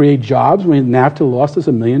create jobs when NAFTA lost us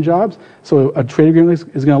 1 million jobs. So a trade agreement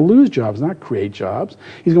is going to lose jobs, not create jobs.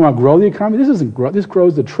 He's going to grow the economy. This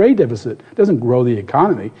grows the trade deficit. It doesn't grow the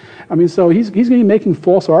economy. I mean, so he's going to be making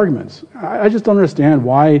false arguments. I just don't understand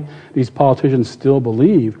why these politicians still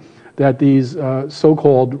believe that these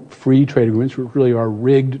so-called free trade agreements, which really are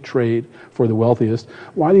rigged trade for the wealthiest,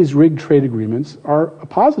 why these rigged trade agreements are a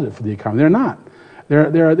positive for the economy. They're not.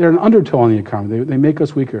 They're an undertow on the economy. They make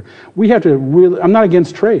us weaker. We have to really, I'm not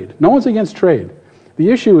against trade. No one's against trade. The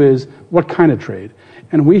issue is what kind of trade.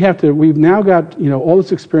 And we've now got, all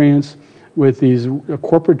this experience with these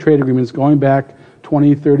corporate trade agreements going back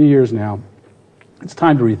 20, 30 years now. It's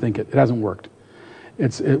time to rethink it. It hasn't worked.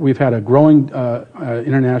 We've had a growing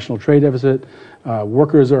international trade deficit.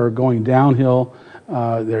 Workers are going downhill.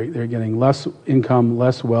 They're getting less income,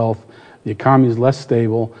 less wealth. The economy is less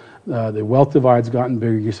stable. The wealth divide's gotten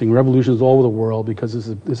bigger. You're seeing revolutions all over the world because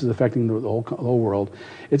this is affecting the whole world.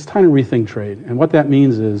 It's time to rethink trade. And what that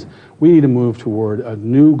means is we need to move toward a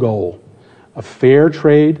new goal, a fair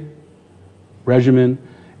trade regimen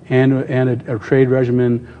and a trade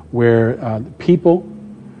regimen where people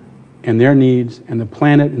and their needs and the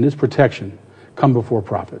planet and its protection come before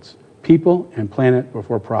profits. People and planet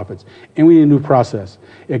before profits. And we need a new process.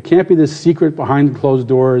 It can't be this secret behind closed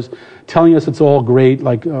doors telling us it's all great,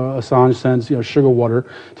 like Assange sends, sugar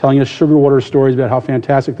water, telling us sugar water stories about how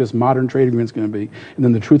fantastic this modern trade agreement is going to be. And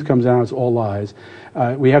then the truth comes out, it's all lies.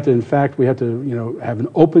 We have to have an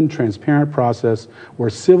open, transparent process where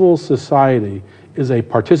civil society is a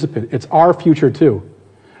participant. It's our future too.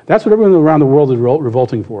 That's what everyone around the world is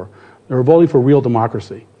revolting for. They're revolting for real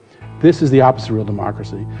democracy. This is the opposite of real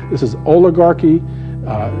democracy. This is oligarchy,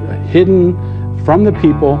 hidden from the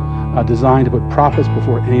people, designed to put profits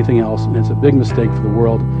before anything else, and it's a big mistake for the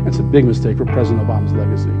world, and it's a big mistake for President Obama's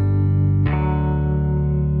legacy.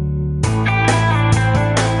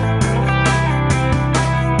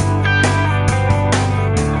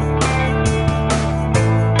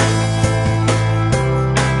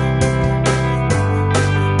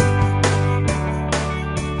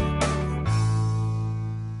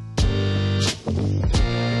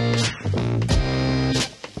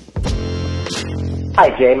 Hi,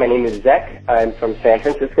 Jay. My name is Zach. I'm from San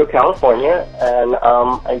Francisco, California, and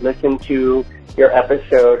I listened to your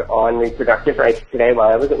episode on reproductive rights today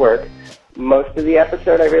while I was at work. Most of the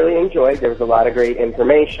episode I really enjoyed. There was a lot of great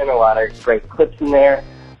information, a lot of great clips in there.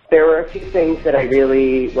 There were a few things that I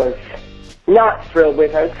really was not thrilled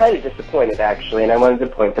with. I was kind of disappointed, actually, and I wanted to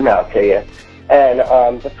point them out to you.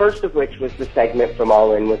 And the first of which was the segment from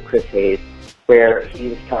All In with Chris Hayes, where he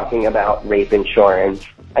was talking about rape insurance.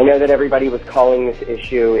 I know that everybody was calling this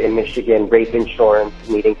issue in Michigan rape insurance,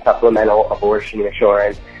 meaning supplemental abortion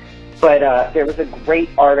insurance. But there was a great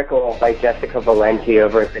article by Jessica Valenti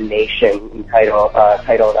over at The Nation entitled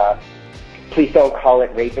Please Don't Call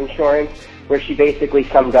It Rape Insurance, where she basically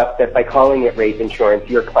summed up that by calling it rape insurance,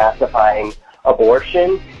 you're classifying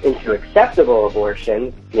abortion into acceptable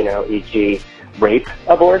abortions, e.g. rape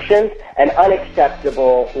abortions, and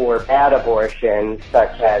unacceptable or bad abortions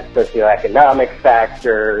such as socioeconomic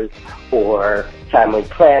factors or family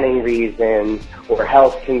planning reasons or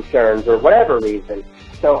health concerns or whatever reason.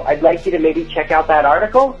 So I'd like you to maybe check out that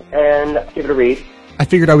article and give it a read. I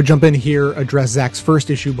figured I would jump in here, address Zach's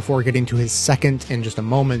first issue before getting to his second in just a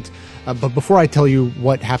moment. But before I tell you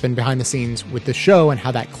what happened behind the scenes with the show and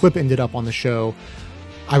how that clip ended up on the show,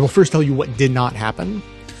 I will first tell you what did not happen.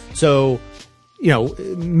 So,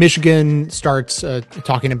 Michigan starts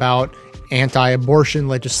talking about anti-abortion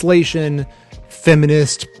legislation,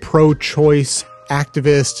 feminist, pro-choice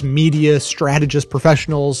activists, media, strategists,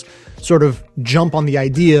 professionals sort of jump on the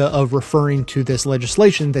idea of referring to this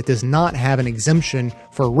legislation that does not have an exemption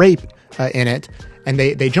for rape in it. And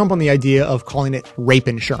they jump on the idea of calling it rape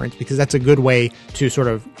insurance because that's a good way to sort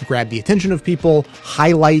of grab the attention of people,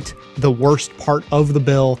 highlight the worst part of the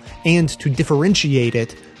bill, and to differentiate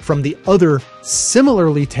it from the other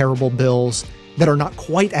similarly terrible bills that are not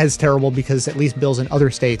quite as terrible because at least bills in other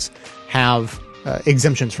states have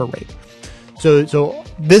exemptions for rape. So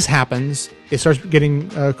this happens. It starts getting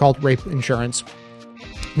called rape insurance.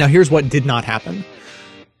 Now here's what did not happen.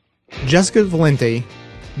 Jessica Valenti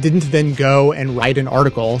didn't then go and write an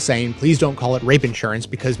article saying, please don't call it rape insurance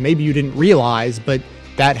because maybe you didn't realize, but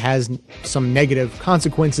that has some negative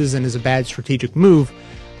consequences and is a bad strategic move,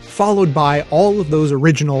 followed by all of those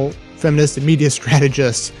original feminist and media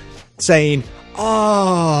strategists saying,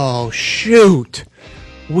 oh, shoot,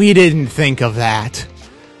 we didn't think of that.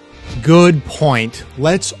 Good point.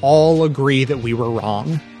 Let's all agree that we were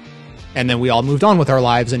wrong. and then we all moved on with our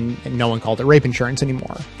lives and no one called it rape insurance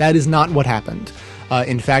anymore. That is not what happened.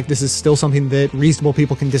 In fact, this is still something that reasonable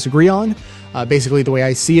people can disagree on. Basically, the way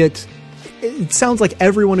I see it, it sounds like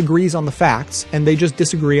everyone agrees on the facts and they just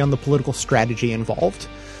disagree on the political strategy involved.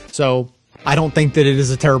 So I don't think that it is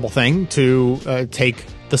a terrible thing to take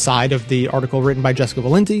the side of the article written by Jessica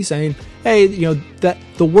Valenti saying, hey, that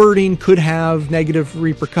the wording could have negative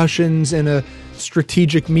repercussions in a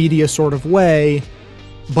strategic media sort of way,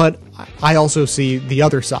 but I also see the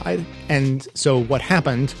other side. And so what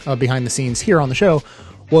happened behind the scenes here on the show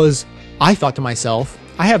was I thought to myself,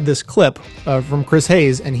 I have this clip from Chris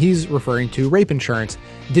Hayes, and he's referring to rape insurance.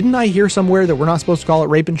 Didn't I hear somewhere that we're not supposed to call it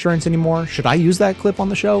rape insurance anymore? Should I use that clip on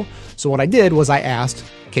the show? So what I did was I asked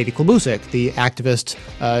Katie Klobusek, the activist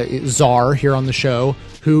czar here on the show,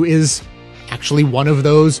 who is actually one of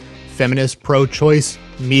those feminist, pro-choice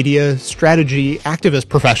media strategy activist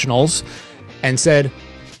professionals, and said,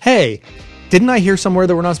 hey, didn't I hear somewhere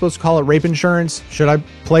that we're not supposed to call it rape insurance? Should I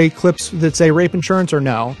play clips that say rape insurance or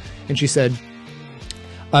no? And she said,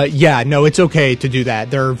 yeah, no, it's okay to do that.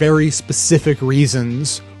 There are very specific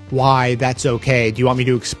reasons why that's okay. Do you want me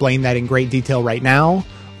to explain that in great detail right now,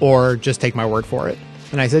 or just take my word for it?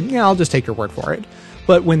 And I said, yeah, I'll just take your word for it.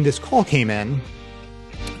 But when this call came in,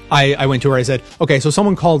 I went to her, I said, okay, so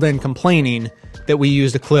someone called in complaining that we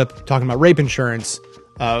used a clip talking about rape insurance.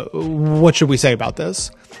 What should we say about this?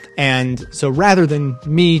 And so rather than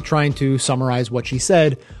me trying to summarize what she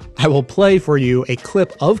said, I will play for you a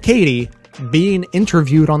clip of Katie being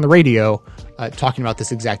interviewed on the radio talking about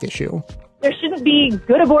this exact issue. There shouldn't be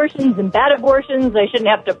good abortions and bad abortions. I shouldn't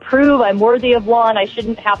have to prove I'm worthy of one. I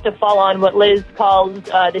shouldn't have to fall on what Liz calls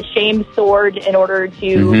the shame sword in order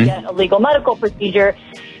to get a legal medical procedure.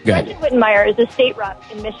 Gretchen Whittenmeyer is a state rep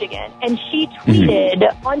in Michigan, and she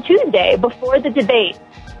tweeted on Tuesday before the debate.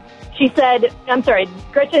 She said, I'm sorry,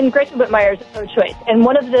 Gretchen Whittenmeyer is pro-choice, and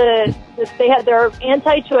one of there are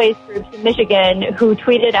anti-choice groups in Michigan who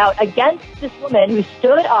tweeted out against this woman who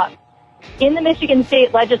stood up in the Michigan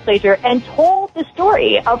state legislature and told the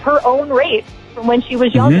story of her own rape from when she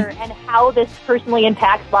was younger and how this personally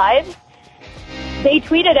impacts lives. They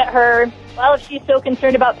tweeted at her, well, if she's so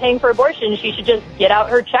concerned about paying for abortion, she should just get out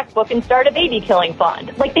her checkbook and start a baby killing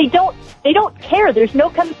fund. Like, they don't care. There's no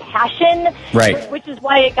compassion. Right. Which is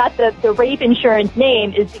why it got the rape insurance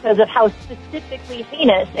name, is because of how specifically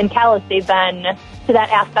heinous and callous they've been to that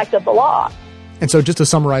aspect of the law. And so just to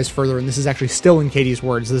summarize further, and this is actually still in Katie's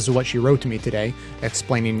words, this is what she wrote to me today,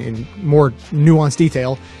 explaining in more nuanced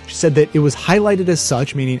detail. She said that it was highlighted as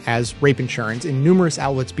such, meaning as rape insurance, in numerous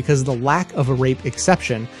outlets because the lack of a rape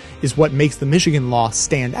exception is what makes the Michigan law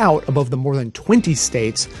stand out above the more than 20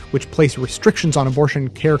 states which place restrictions on abortion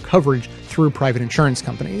care coverage through private insurance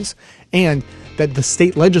companies. And that the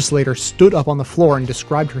state legislator stood up on the floor and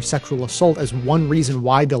described her sexual assault as one reason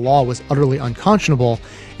why the law was utterly unconscionable,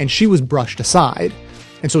 and she was brushed aside.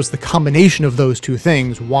 And so it's the combination of those two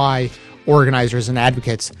things why organizers and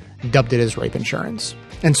advocates dubbed it as rape insurance.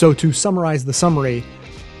 And so to summarize the summary,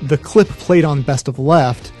 the clip played on Best of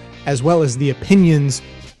Left, as well as the opinions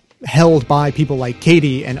held by people like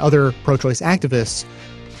Katie and other pro-choice activists,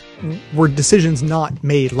 were decisions not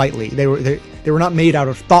made lightly. They were not made out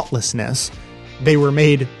of thoughtlessness. They were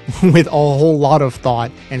made with a whole lot of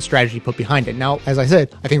thought and strategy put behind it. Now, as I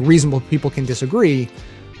said, I think reasonable people can disagree,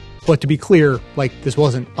 but to be clear, this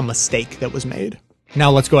wasn't a mistake that was made. Now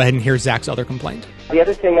let's go ahead and hear Zach's other complaint. The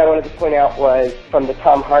other thing I wanted to point out was from the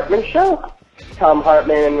Thom Hartmann show. Thom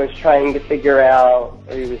Hartmann was trying to figure out,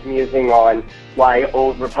 or he was musing on, why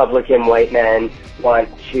old Republican white men want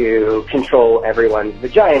to control everyone's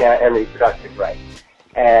vagina and reproductive rights.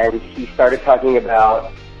 And he started talking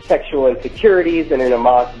about sexual insecurities and in a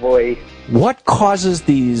mock voice. What causes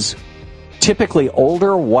these typically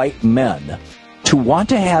older white men to want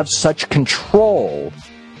to have such control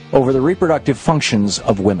over the reproductive functions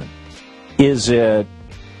of women? Is it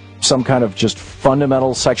some kind of just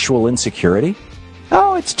fundamental sexual insecurity?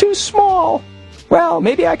 Oh, it's too small. Well,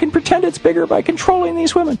 maybe I can pretend it's bigger by controlling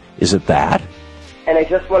these women. Is it that? And I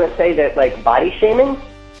just want to say that, body shaming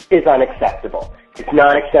is unacceptable. It's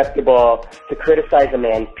not acceptable to criticize a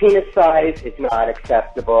man's penis size. It's not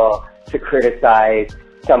acceptable to criticize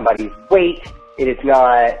somebody's weight. It's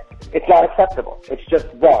not acceptable. It's just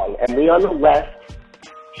wrong. And we on the left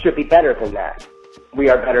should be better than that. We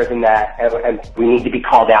are better than that, and we need to be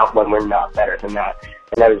called out when we're not better than that.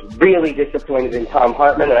 And I was really disappointed in Thom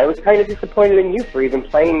Hartmann, and I was kind of disappointed in you for even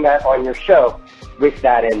playing that on your show with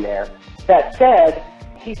that in there. That said,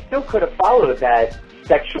 he still could have followed that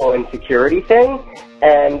sexual insecurity thing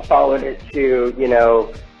and followed it to,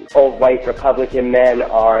 old white Republican men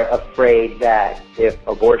are afraid that if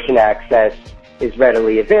abortion access is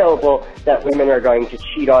readily available, that women are going to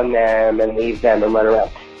cheat on them and leave them and run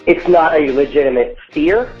around. It's not a legitimate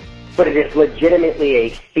fear, but it is legitimately a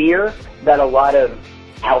fear that a lot of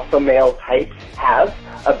alpha male types have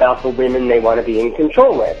about the women they want to be in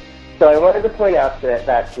control with. So I wanted to point out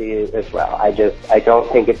that to you as well. I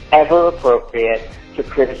don't think it's ever appropriate to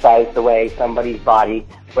criticize the way somebody's body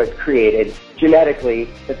was created genetically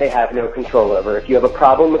that they have no control over. If you have a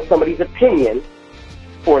problem with somebody's opinion,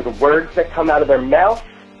 or the words that come out of their mouth,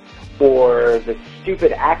 or the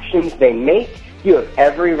stupid actions they make, you have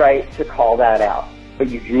every right to call that out. But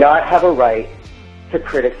you do not have a right to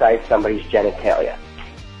criticize somebody's genitalia.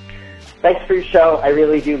 Thanks for your show. I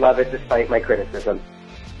really do love it despite my criticism.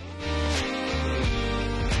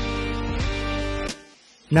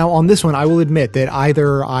 Now, on this one, I will admit that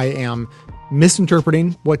either I am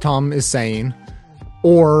misinterpreting what Tom is saying,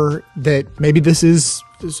 or that maybe this is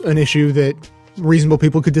an issue that reasonable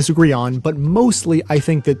people could disagree on, but mostly I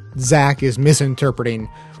think that Zach is misinterpreting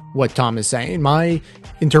what Tom is saying. My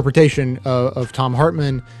interpretation of Tom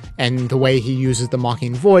Hartman and the way he uses the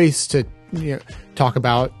mocking voice to talk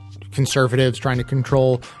about conservatives trying to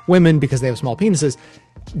control women because they have small penises,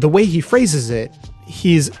 the way he phrases it,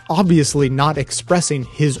 he's obviously not expressing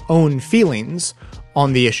his own feelings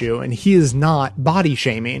on the issue, and he is not body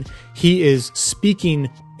shaming. He is speaking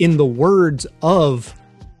in the words of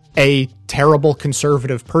a terrible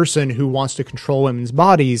conservative person who wants to control women's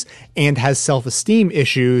bodies and has self-esteem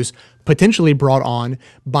issues potentially brought on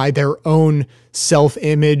by their own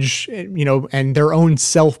self-image, and their own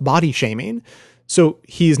self-body shaming. So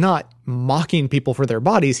he is not mocking people for their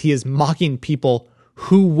bodies. He is mocking people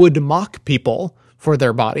who would mock people for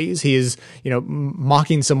their bodies. He is,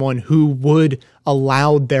 mocking someone who would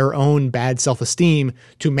allow their own bad self-esteem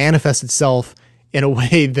to manifest itself in a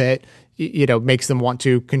way that, makes them want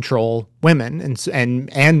to control women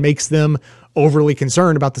and makes them overly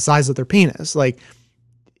concerned about the size of their penis. Like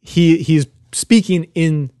he's speaking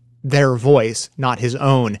in their voice, not his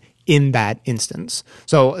own in that instance.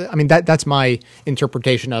 So, I mean, that's my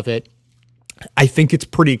interpretation of it. I think it's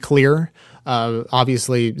pretty clear.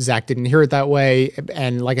 Obviously, Zach didn't hear it that way.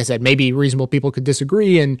 And like I said, maybe reasonable people could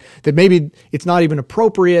disagree, and that maybe it's not even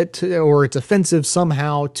appropriate or it's offensive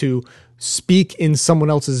somehow to speak in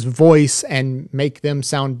someone else's voice and make them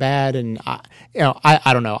sound bad. And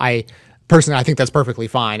I don't know. Personally, I think that's perfectly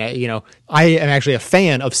fine. I am actually a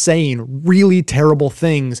fan of saying really terrible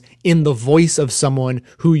things in the voice of someone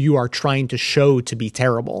who you are trying to show to be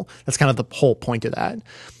terrible. That's kind of the whole point of that.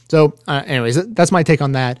 So anyways, that's my take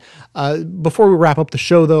on that. Before we wrap up the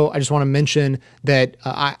show, though, I just want to mention that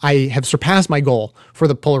I have surpassed my goal for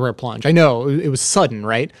the Polar Bear Plunge. I know it was sudden,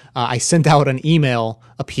 right? I sent out an email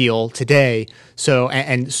appeal today.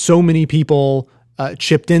 And so many people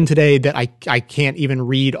chipped in today that I can't even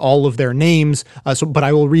read all of their names. But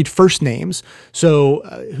I will read first names. So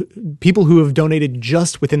people who have donated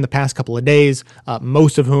just within the past couple of days,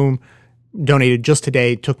 most of whom donated just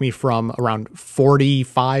today, took me from around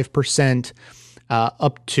 45%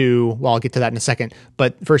 up to, well, I'll get to that in a second.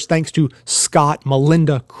 But first, thanks to Scott,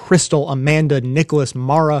 Melinda, Crystal, Amanda, Nicholas,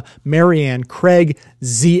 Mara, Marianne, Craig,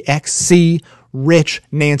 ZXC, Rich,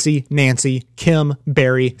 Nancy, Kim,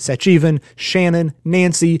 Barry, Sechivan, Shannon,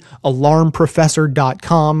 Nancy,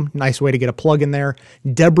 alarmprofessor.com, nice way to get a plug in there,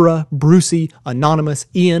 Deborah, Brucey, Anonymous,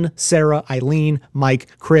 Ian, Sarah, Eileen,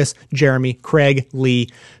 Mike, Chris, Jeremy, Craig, Lee,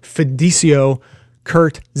 Fidicio,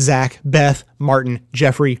 Kurt, Zach, Beth, Martin,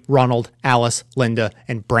 Jeffrey, Ronald, Alice, Linda,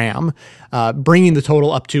 and Bram, bringing the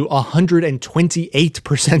total up to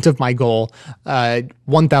 128% of my goal,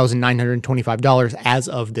 $1,925 as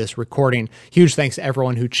of this recording. Huge thanks to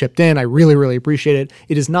everyone who chipped in. I really, really appreciate it.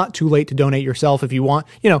 It is not too late to donate yourself if you want.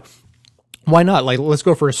 Why not? Like, let's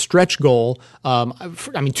go for a stretch goal.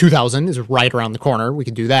 2,000 is right around the corner. We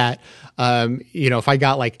could do that. If I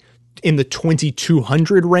got in the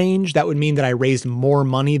 2,200 range, that would mean that I raised more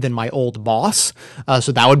money than my old boss.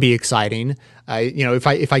 So that would be exciting.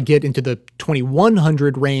 If I get into the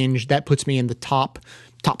 2,100 range, that puts me in the top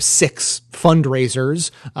 6 fundraisers.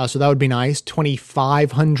 So that would be nice.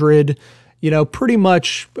 2,500, pretty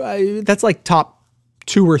much, that's like top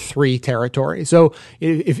 2 or 3 territory. So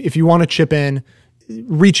if you want to chip in,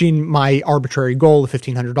 reaching my arbitrary goal of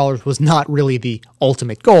 $1,500 was not really the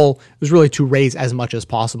ultimate goal. It was really to raise as much as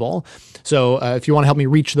possible. So if you want to help me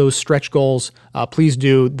reach those stretch goals, please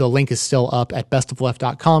do. The link is still up at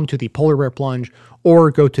bestofleft.com to the Polar Bear Plunge,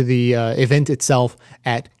 or go to the event itself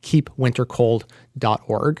at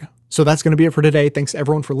keepwintercold.org. So that's going to be it for today. Thanks to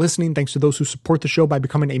everyone for listening. Thanks to those who support the show by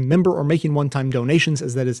becoming a member or making one-time donations,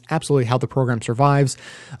 as that is absolutely how the program survives.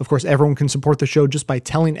 Of course, everyone can support the show just by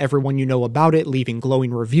telling everyone you know about it, leaving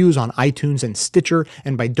glowing reviews on iTunes and Stitcher,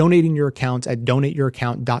 and by donating your accounts at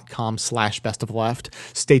donateyouraccount.com/bestofleft.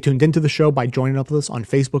 Stay tuned into the show by joining up with us on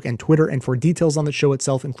Facebook and Twitter, and for details on the show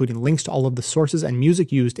itself, including links to all of the sources and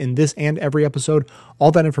music used in this and every episode,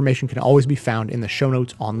 all that information can always be found in the show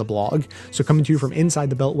notes on the blog. So coming to you from inside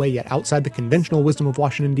the Beltway, yet outside the conventional wisdom of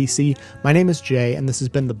Washington, D.C., my name is Jay, and this has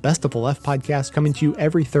been the Best of the Left podcast, coming to you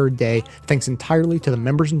every third day, thanks entirely to the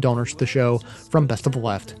members and donors to the show from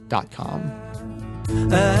bestoftheleft.com.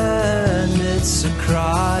 And it's a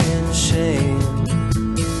crying shame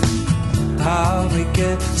how we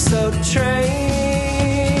get so trained